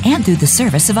imagination and through the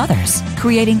service of others,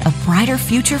 creating a brighter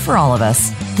future for all of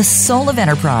us. The Soul of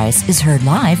Enterprise is heard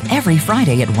live every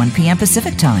Friday at 1 p.m.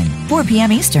 Pacific Time, 4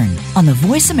 p.m. Eastern on the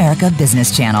Voice America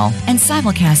Business Channel and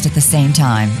simulcast at the same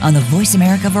time on the Voice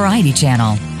America Variety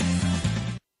Channel.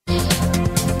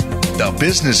 The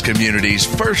business community's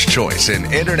first choice in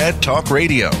Internet Talk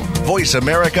Radio, Voice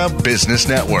America Business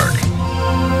Network.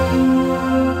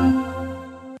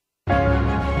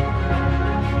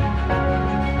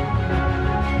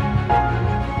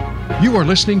 You are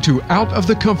listening to Out of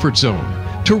the Comfort Zone.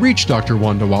 To reach Dr.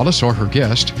 Wanda Wallace or her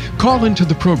guest, call into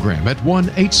the program at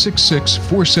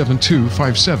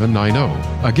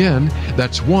 1-866-472-5790. Again,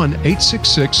 that's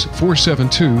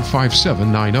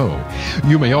 1-866-472-5790.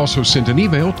 You may also send an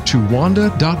email to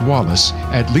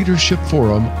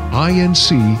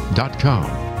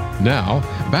wanda.wallace@leadershipforuminc.com. Now,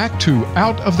 back to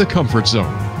Out of the Comfort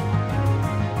Zone.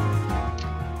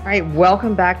 All right,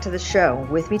 welcome back to the show.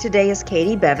 With me today is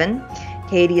Katie Bevan.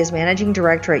 Katie is Managing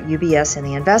Director at UBS in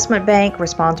the Investment Bank,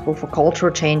 responsible for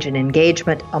cultural change and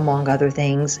engagement, among other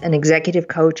things, an executive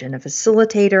coach and a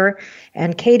facilitator.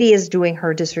 And Katie is doing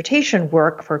her dissertation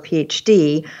work for a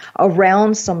PhD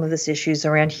around some of these issues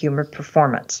around human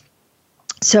performance.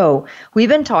 So we've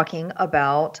been talking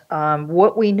about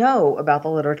what we know about the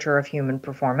literature of human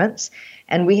performance,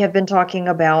 and we have been talking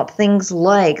about things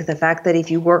like the fact that if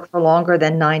you work for longer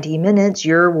than 90 minutes,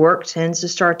 your work tends to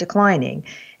start declining,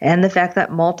 and the fact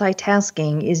that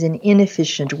multitasking is an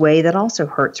inefficient way that also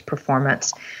hurts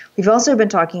performance. We've also been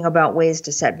talking about ways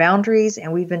to set boundaries,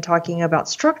 and we've been talking about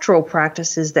structural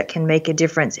practices that can make a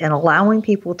difference in allowing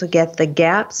people to get the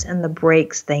gaps and the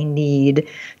breaks they need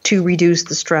to reduce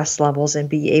the stress levels and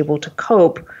be able to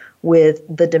cope with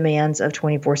the demands of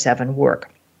 24/7 work.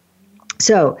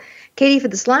 So, Katie, for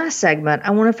this last segment,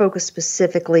 I want to focus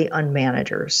specifically on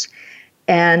managers.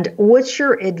 And what's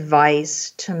your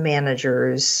advice to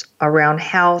managers around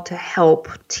how to help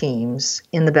teams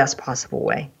in the best possible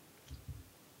way?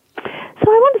 So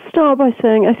I want to start by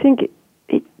saying I think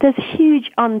there's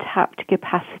huge untapped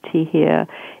capacity here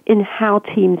in how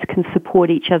teams can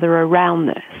support each other around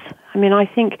this. I mean, I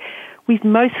think we've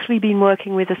mostly been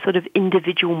working with a sort of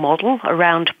individual model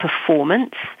around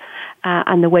performance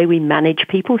and the way we manage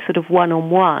people sort of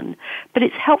one-on-one. But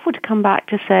it's helpful to come back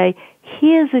to say,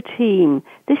 here's a team,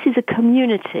 this is a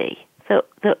community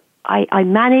that I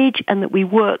manage and that we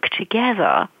work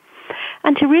together,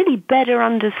 and to really better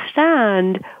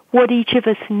understand what each of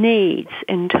us needs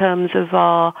in terms of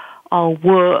our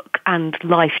work and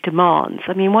life demands.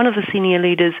 I mean, one of the senior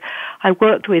leaders I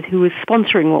worked with who was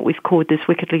sponsoring what we've called this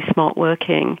Wickedly Smart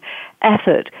Working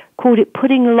effort called it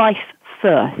putting life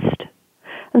first.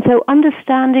 And so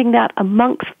understanding that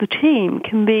amongst the team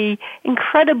can be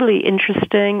incredibly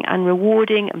interesting and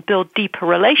rewarding and build deeper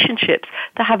relationships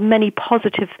that have many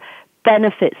positive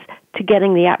benefits to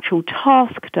getting the actual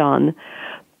task done.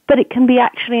 But it can be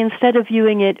actually, instead of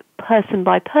viewing it person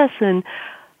by person,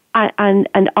 and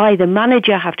I, the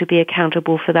manager, have to be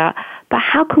accountable for that, but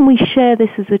how can we share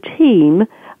this as a team,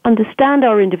 understand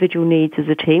our individual needs as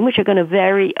a team, which are going to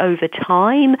vary over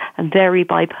time and vary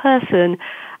by person,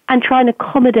 and try and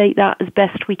accommodate that as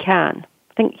best we can.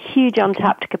 I think huge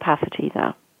untapped capacity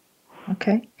there.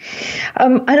 Okay.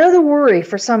 I know the worry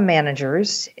for some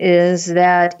managers is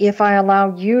that if I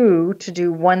allow you to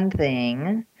do one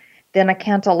thing, then I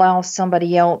can't allow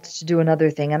somebody else to do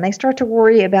another thing. And they start to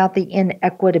worry about the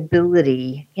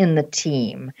inequitability in the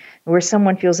team, where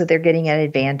someone feels that they're getting an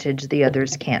advantage the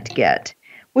others can't get.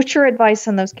 What's your advice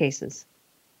in those cases?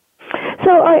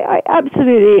 So I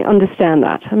absolutely understand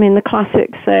that. I mean, the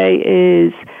classic, say,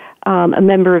 is a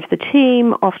member of the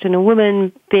team, often a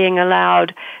woman, being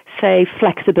allowed, say,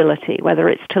 flexibility, whether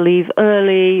it's to leave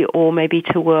early or maybe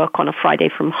to work on a Friday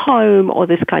from home or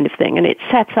this kind of thing. And it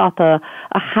sets up a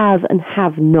have and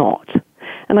have not.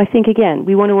 And I think, again,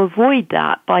 we want to avoid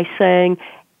that by saying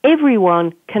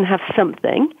everyone can have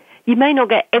something. You may not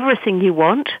get everything you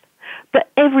want,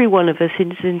 but every one of us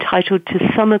is entitled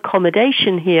to some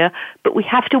accommodation here, but we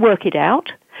have to work it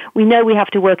out. We know we have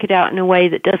to work it out in a way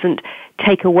that doesn't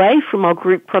take away from our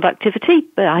group productivity,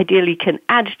 but ideally can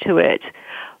add to it.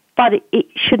 But it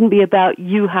shouldn't be about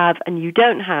you have and you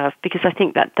don't have, because I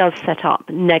think that does set up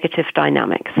negative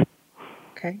dynamics.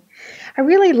 Okay. I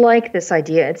really like this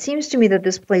idea. It seems to me that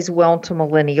this plays well to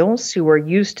millennials who are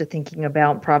used to thinking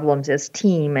about problems as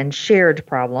team and shared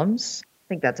problems. I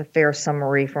think that's a fair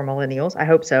summary for millennials. I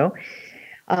hope so.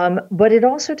 But it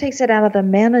also takes it out of the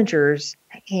manager's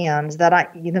hands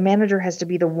that the manager has to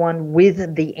be the one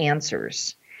with the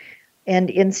answers, and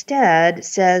instead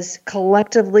says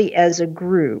collectively as a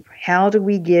group, how do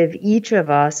we give each of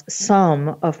us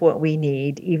some of what we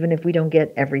need, even if we don't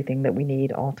get everything that we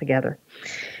need altogether?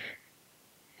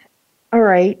 All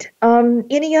right.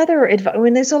 Any other advice? I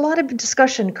mean, there's a lot of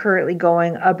discussion currently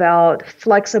going about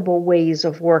flexible ways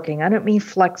of working. I don't mean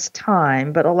flex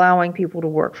time, but allowing people to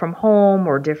work from home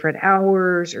or different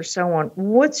hours or so on.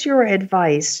 What's your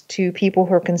advice to people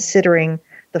who are considering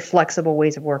the flexible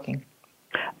ways of working?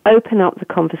 Open up the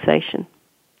conversation.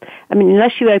 I mean,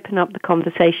 unless you open up the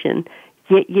conversation,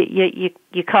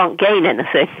 you can't gain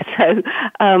anything. So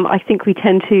I think we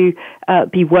tend to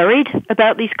be worried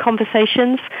about these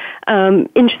conversations.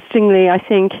 Interestingly, I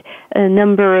think a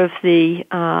number of the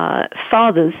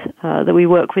fathers that we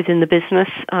work with in the business,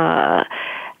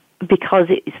 because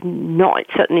it's not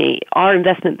certainly our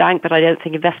investment bank, but I don't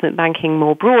think investment banking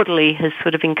more broadly has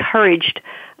sort of encouraged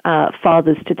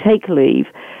fathers to take leave.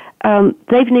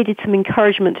 They've needed some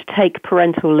encouragement to take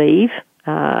parental leave,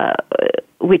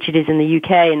 which it is in the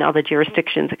UK and other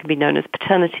jurisdictions. It can be known as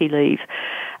paternity leave.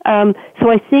 So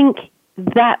I think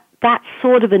that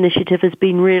sort of initiative has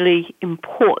been really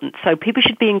important. So people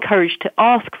should be encouraged to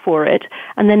ask for it.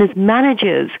 And then as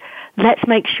managers, let's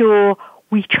make sure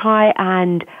we try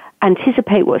and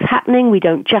anticipate what's happening. We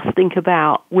don't just think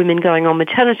about women going on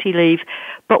maternity leave,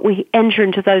 but we enter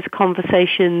into those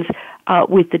conversations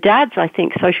with the dads. I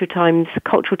think social times,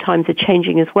 cultural times are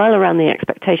changing as well around the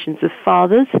expectations of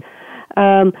fathers.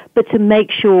 But to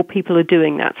make sure people are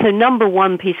doing that. So number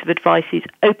one piece of advice is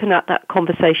open up that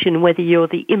conversation, whether you're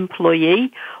the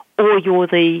employee or you're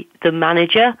the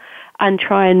manager, and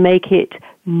try and make it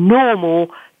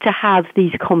normal to have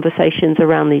these conversations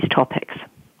around these topics.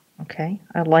 Okay,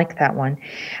 I like that one.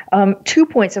 2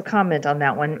 points of comment on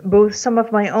that one. Both some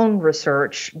of my own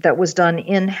research that was done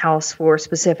in-house for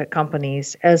specific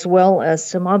companies, as well as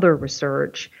some other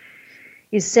research,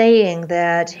 is saying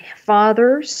that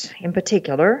fathers in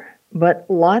particular, but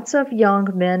lots of young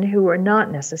men who are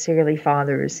not necessarily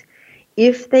fathers,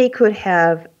 if they could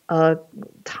have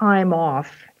time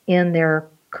off in their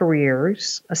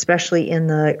careers, especially in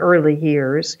the early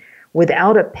years,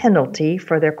 without a penalty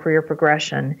for their career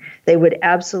progression, they would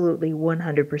absolutely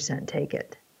 100% take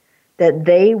it. That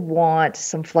they want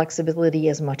some flexibility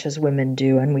as much as women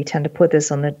do, and we tend to put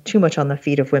this too much on the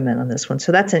feet of women on this one.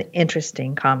 So that's an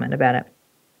interesting comment about it.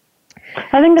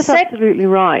 I think that's absolutely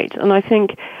right. And I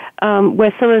think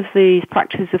where some of these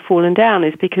practices have fallen down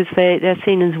is because they're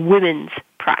seen as women's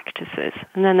practices,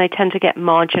 and then they tend to get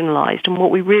marginalized. And what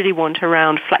we really want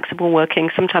around flexible working,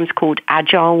 sometimes called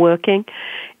agile working,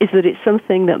 is that it's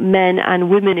something that men and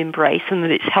women embrace, and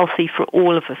that it's healthy for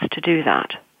all of us to do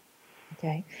that.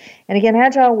 Okay. And again,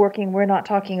 agile working, we're not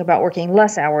talking about working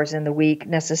less hours in the week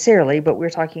necessarily, but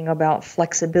we're talking about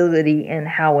flexibility in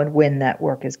how and when that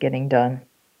work is getting done.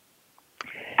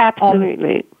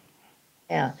 Absolutely.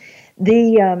 Yeah.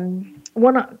 The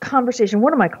one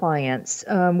of my clients,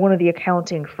 one of the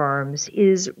accounting firms,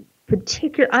 is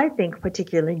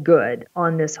particularly good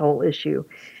on this whole issue.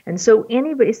 And so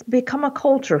it's become a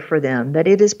culture for them that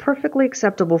it is perfectly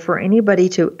acceptable for anybody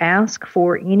to ask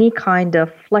for any kind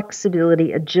of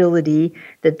flexibility, agility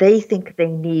that they think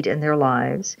they need in their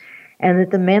lives, and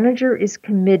that the manager is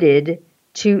committed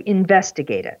to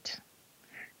investigate it,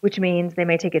 which means they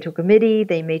may take it to a committee,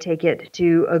 they may take it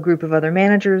to a group of other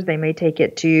managers, they may take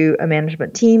it to a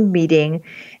management team meeting,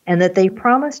 and that they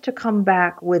promise to come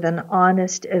back with an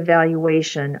honest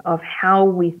evaluation of how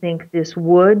we think this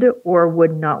would or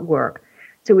would not work.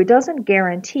 So it doesn't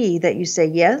guarantee that you say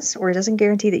yes, or it doesn't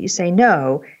guarantee that you say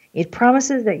no. It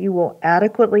promises that you will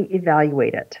adequately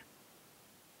evaluate it.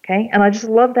 Okay? And I just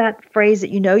love that phrase that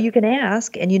you can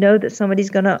ask, and you know that somebody's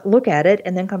going to look at it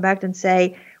and then come back and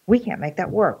say, we can't make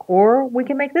that work, or we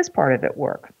can make this part of it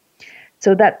work.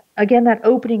 So that, again, that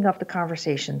opening up the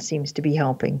conversation seems to be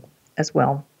helping as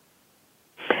well.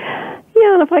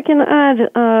 Yeah, and if I can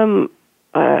add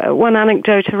one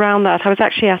anecdote around that, I was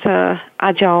actually at a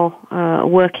Agile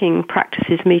working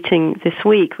practices meeting this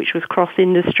week, which was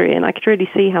cross-industry, and I could really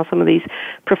see how some of these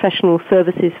professional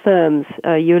services firms,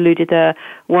 you alluded there,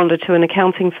 Wanda, to an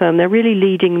accounting firm, they're really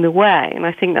leading the way, and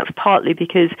I think that's partly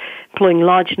because employing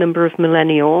large number of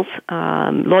millennials,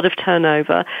 a lot of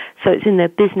turnover, so it's in their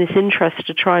business interest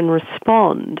to try and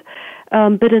respond.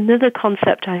 But another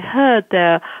concept I heard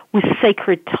there was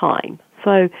sacred time.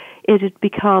 So it had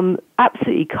become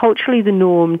absolutely culturally the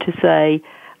norm to say,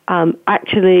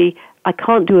 actually, I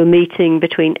can't do a meeting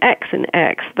between X and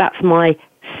X. That's my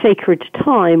sacred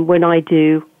time when I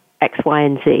do X, Y,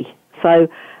 and Z. So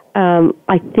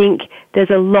I think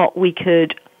there's a lot we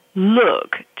could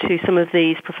look to some of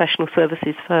these professional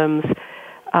services firms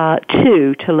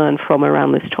to learn from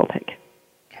around this topic.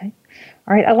 Okay.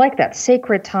 All right. I like that,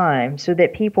 sacred time, so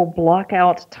that people block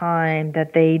out time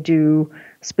that they do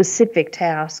specific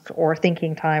tasks or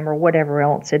thinking time or whatever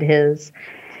else it is.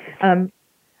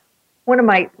 One of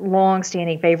my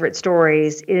long-standing favorite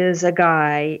stories is a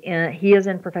guy, he is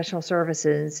in professional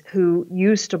services, who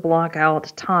used to block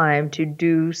out time to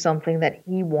do something that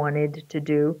he wanted to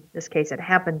do. In this case, it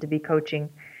happened to be coaching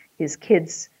his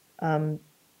kids'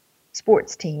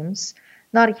 sports teams.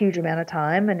 Not a huge amount of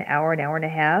time, an hour and a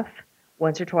half,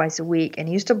 once or twice a week. And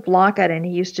he used to block it, and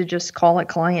he used to just call it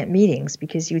client meetings,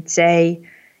 because you'd say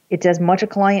it's as much a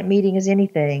client meeting as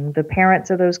anything. The parents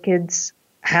of those kids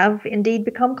have indeed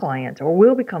become clients, or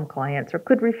will become clients, or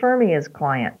could refer me as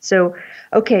clients. So,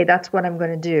 okay, that's what I'm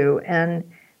going to do. And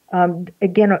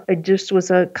again, it just was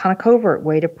a kind of covert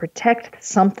way to protect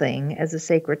something as a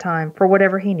sacred time for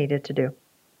whatever he needed to do.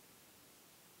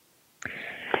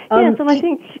 Yes, and I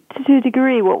think to a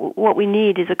degree what we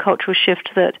need is a cultural shift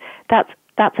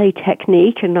that's a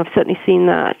technique, and I've certainly seen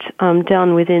that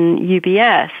done within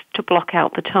UBS to block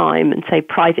out the time and say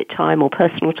private time or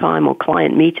personal time or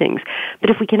client meetings. But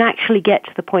if we can actually get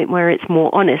to the point where it's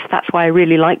more honest, that's why I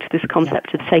really liked this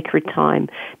concept of sacred time.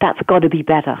 That's got to be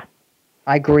better.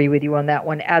 I agree with you on that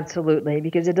one, absolutely,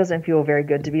 because it doesn't feel very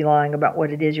good to be lying about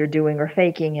what it is you're doing or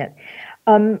faking it.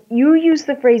 You use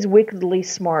the phrase wickedly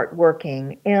smart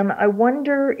working, and I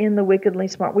wonder, in the wickedly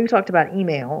smart, we've talked about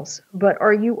emails, but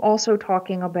are you also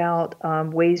talking about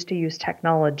ways to use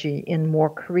technology in more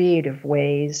creative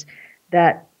ways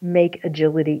that make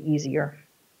agility easier?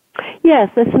 Yes,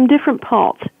 there's some different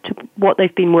parts to what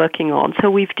they've been working on. So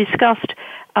we've discussed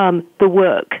the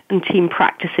work and team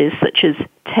practices such as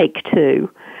Take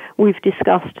Two. We've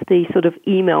discussed the sort of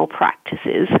email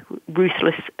practices,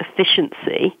 ruthless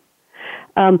efficiency.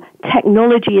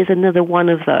 Technology is another one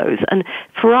of those. And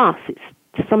for us, it's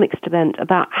to some extent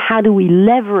about how do we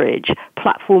leverage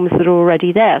platforms that are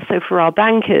already there. So for our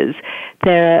bankers,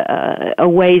 there are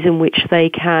ways in which they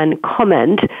can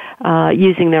comment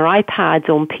using their iPads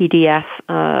on PDF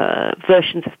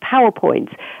versions of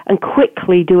PowerPoints and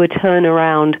quickly do a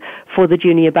turnaround for the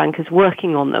junior bankers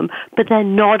working on them. But they're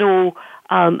not all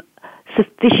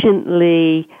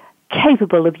sufficiently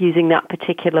capable of using that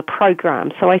particular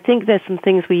program. So I think there's some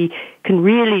things we can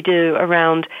really do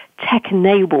around tech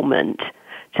enablement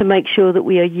to make sure that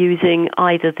we are using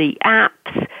either the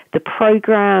apps, the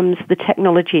programs, the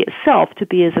technology itself to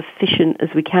be as efficient as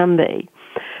we can be.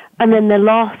 And then the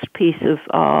last piece of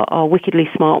our wickedly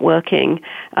smart working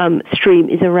stream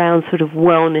is around sort of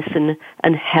wellness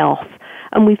and health.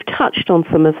 And we've touched on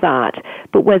some of that,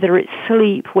 but whether it's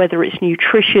sleep, whether it's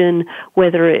nutrition,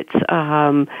 whether it's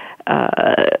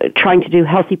trying to do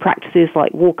healthy practices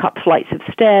like walk up flights of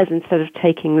stairs instead of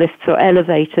taking lifts or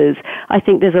elevators, I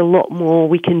think there's a lot more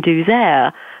we can do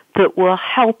there that will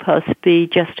help us be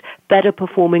just better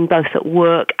performing both at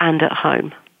work and at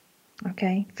home.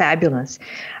 Okay, fabulous.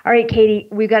 All right, Katie,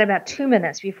 we've got about 2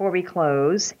 minutes before we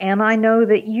close, and I know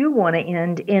that you want to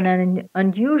end in an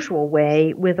unusual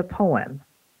way with a poem.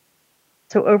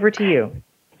 So over to you.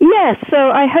 Yes,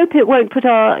 so I hope it won't put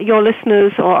your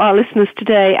listeners or our listeners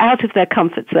today out of their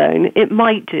comfort zone. It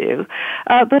might do.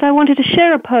 But I wanted to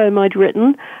share a poem I'd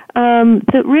written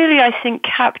that really, I think,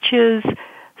 captures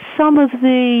some of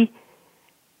the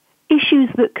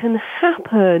issues that can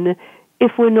happen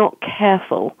if we're not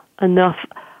careful enough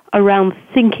around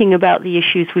thinking about the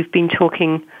issues we've been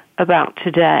talking about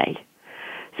today.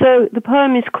 So the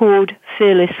poem is called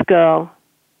Fearless Girl.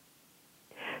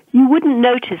 You wouldn't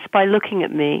notice by looking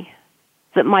at me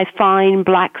that my fine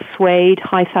black suede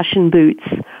high-fashion boots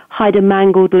hide a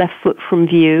mangled left foot from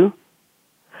view.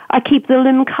 I keep the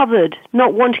limb covered,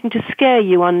 not wanting to scare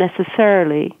you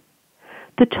unnecessarily.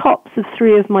 The tops of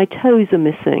 3 of my toes are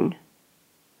missing.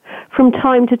 From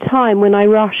time to time, when I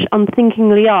rush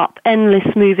unthinkingly up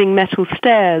endless moving metal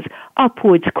stairs,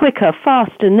 upwards, quicker,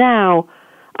 faster now,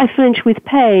 I flinch with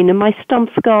pain and my stump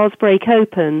scars break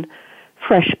open.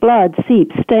 Fresh blood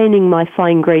seeps, staining my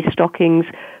fine grey stockings,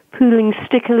 pooling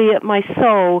stickily at my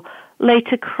sole,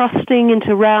 later crusting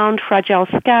into round, fragile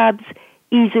scabs,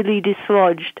 easily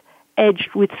dislodged, edged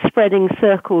with spreading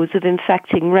circles of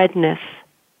infecting redness.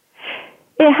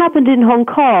 It happened in Hong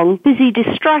Kong, busy,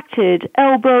 distracted,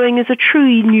 elbowing as a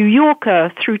true New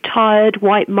Yorker through tired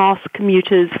white mask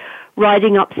commuters,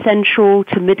 riding up Central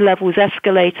to mid-levels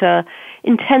escalator,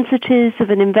 intensities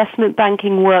of an investment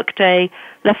banking workday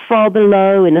left far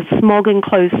below in a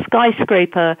smog-enclosed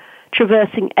skyscraper,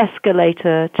 traversing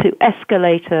escalator to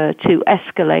escalator to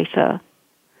escalator.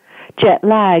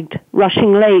 Jet-lagged,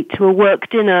 rushing late to a work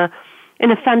dinner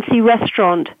in a fancy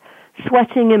restaurant,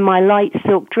 sweating in my light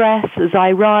silk dress as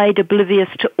I ride oblivious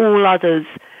to all others,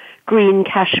 green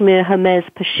cashmere Hermes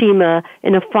Pashima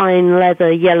in a fine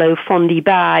leather yellow Fondy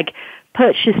bag,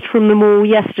 purchased from the mall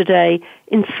yesterday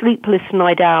in sleepless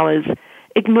night hours,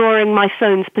 ignoring my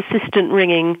phone's persistent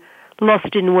ringing,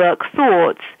 lost in work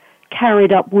thoughts,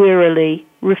 carried up wearily,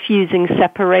 refusing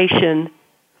separation.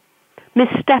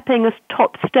 Misstepping a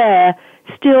top stair,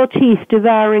 steel teeth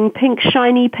devouring pink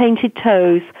shiny painted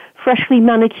toes, freshly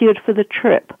manicured for the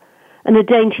trip, and a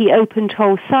dainty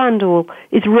open-toe sandal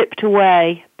is ripped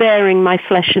away, bearing my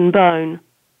flesh and bone.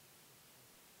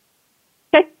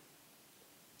 Okay.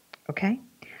 Okay.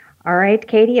 All right,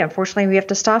 Katie, unfortunately we have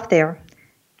to stop there.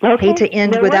 Okay. Hate to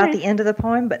end without worries. the end of the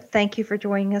poem, but thank you for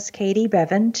joining us, Katie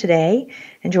Bevan, today.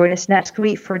 And join us next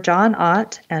week for John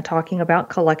Ott talking about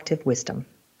collective wisdom.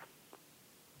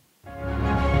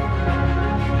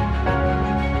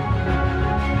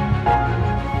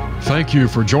 Thank you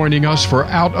for joining us for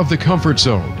Out of the Comfort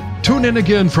Zone. Tune in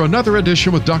again for another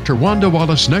edition with Dr. Wanda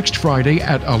Wallace next Friday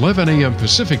at 11 a.m.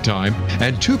 Pacific Time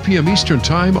and 2 p.m. Eastern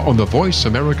Time on the Voice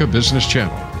America Business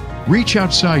Channel. Reach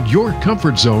outside your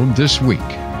comfort zone this week.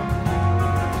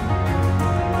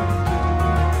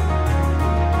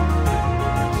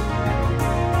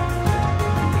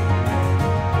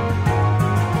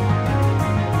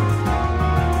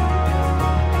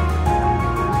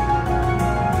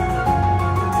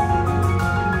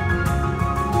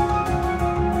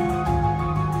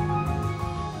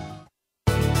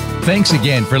 Thanks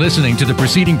again for listening to the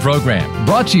preceding program,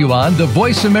 brought to you on the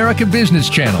Voice America Business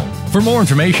Channel. For more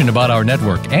information about our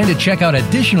network and to check out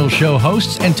additional show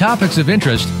hosts and topics of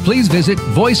interest, please visit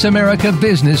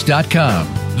voiceamericabusiness.com.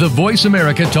 The Voice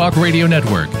America Talk Radio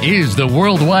Network is the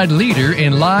worldwide leader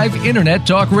in live Internet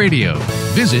talk radio.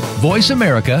 Visit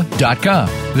voiceamerica.com.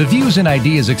 The views and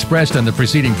ideas expressed on the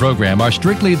preceding program are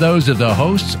strictly those of the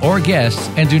hosts or guests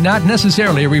and do not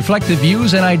necessarily reflect the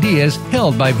views and ideas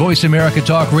held by Voice America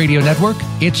Talk Radio Network,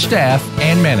 its staff,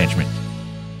 and management.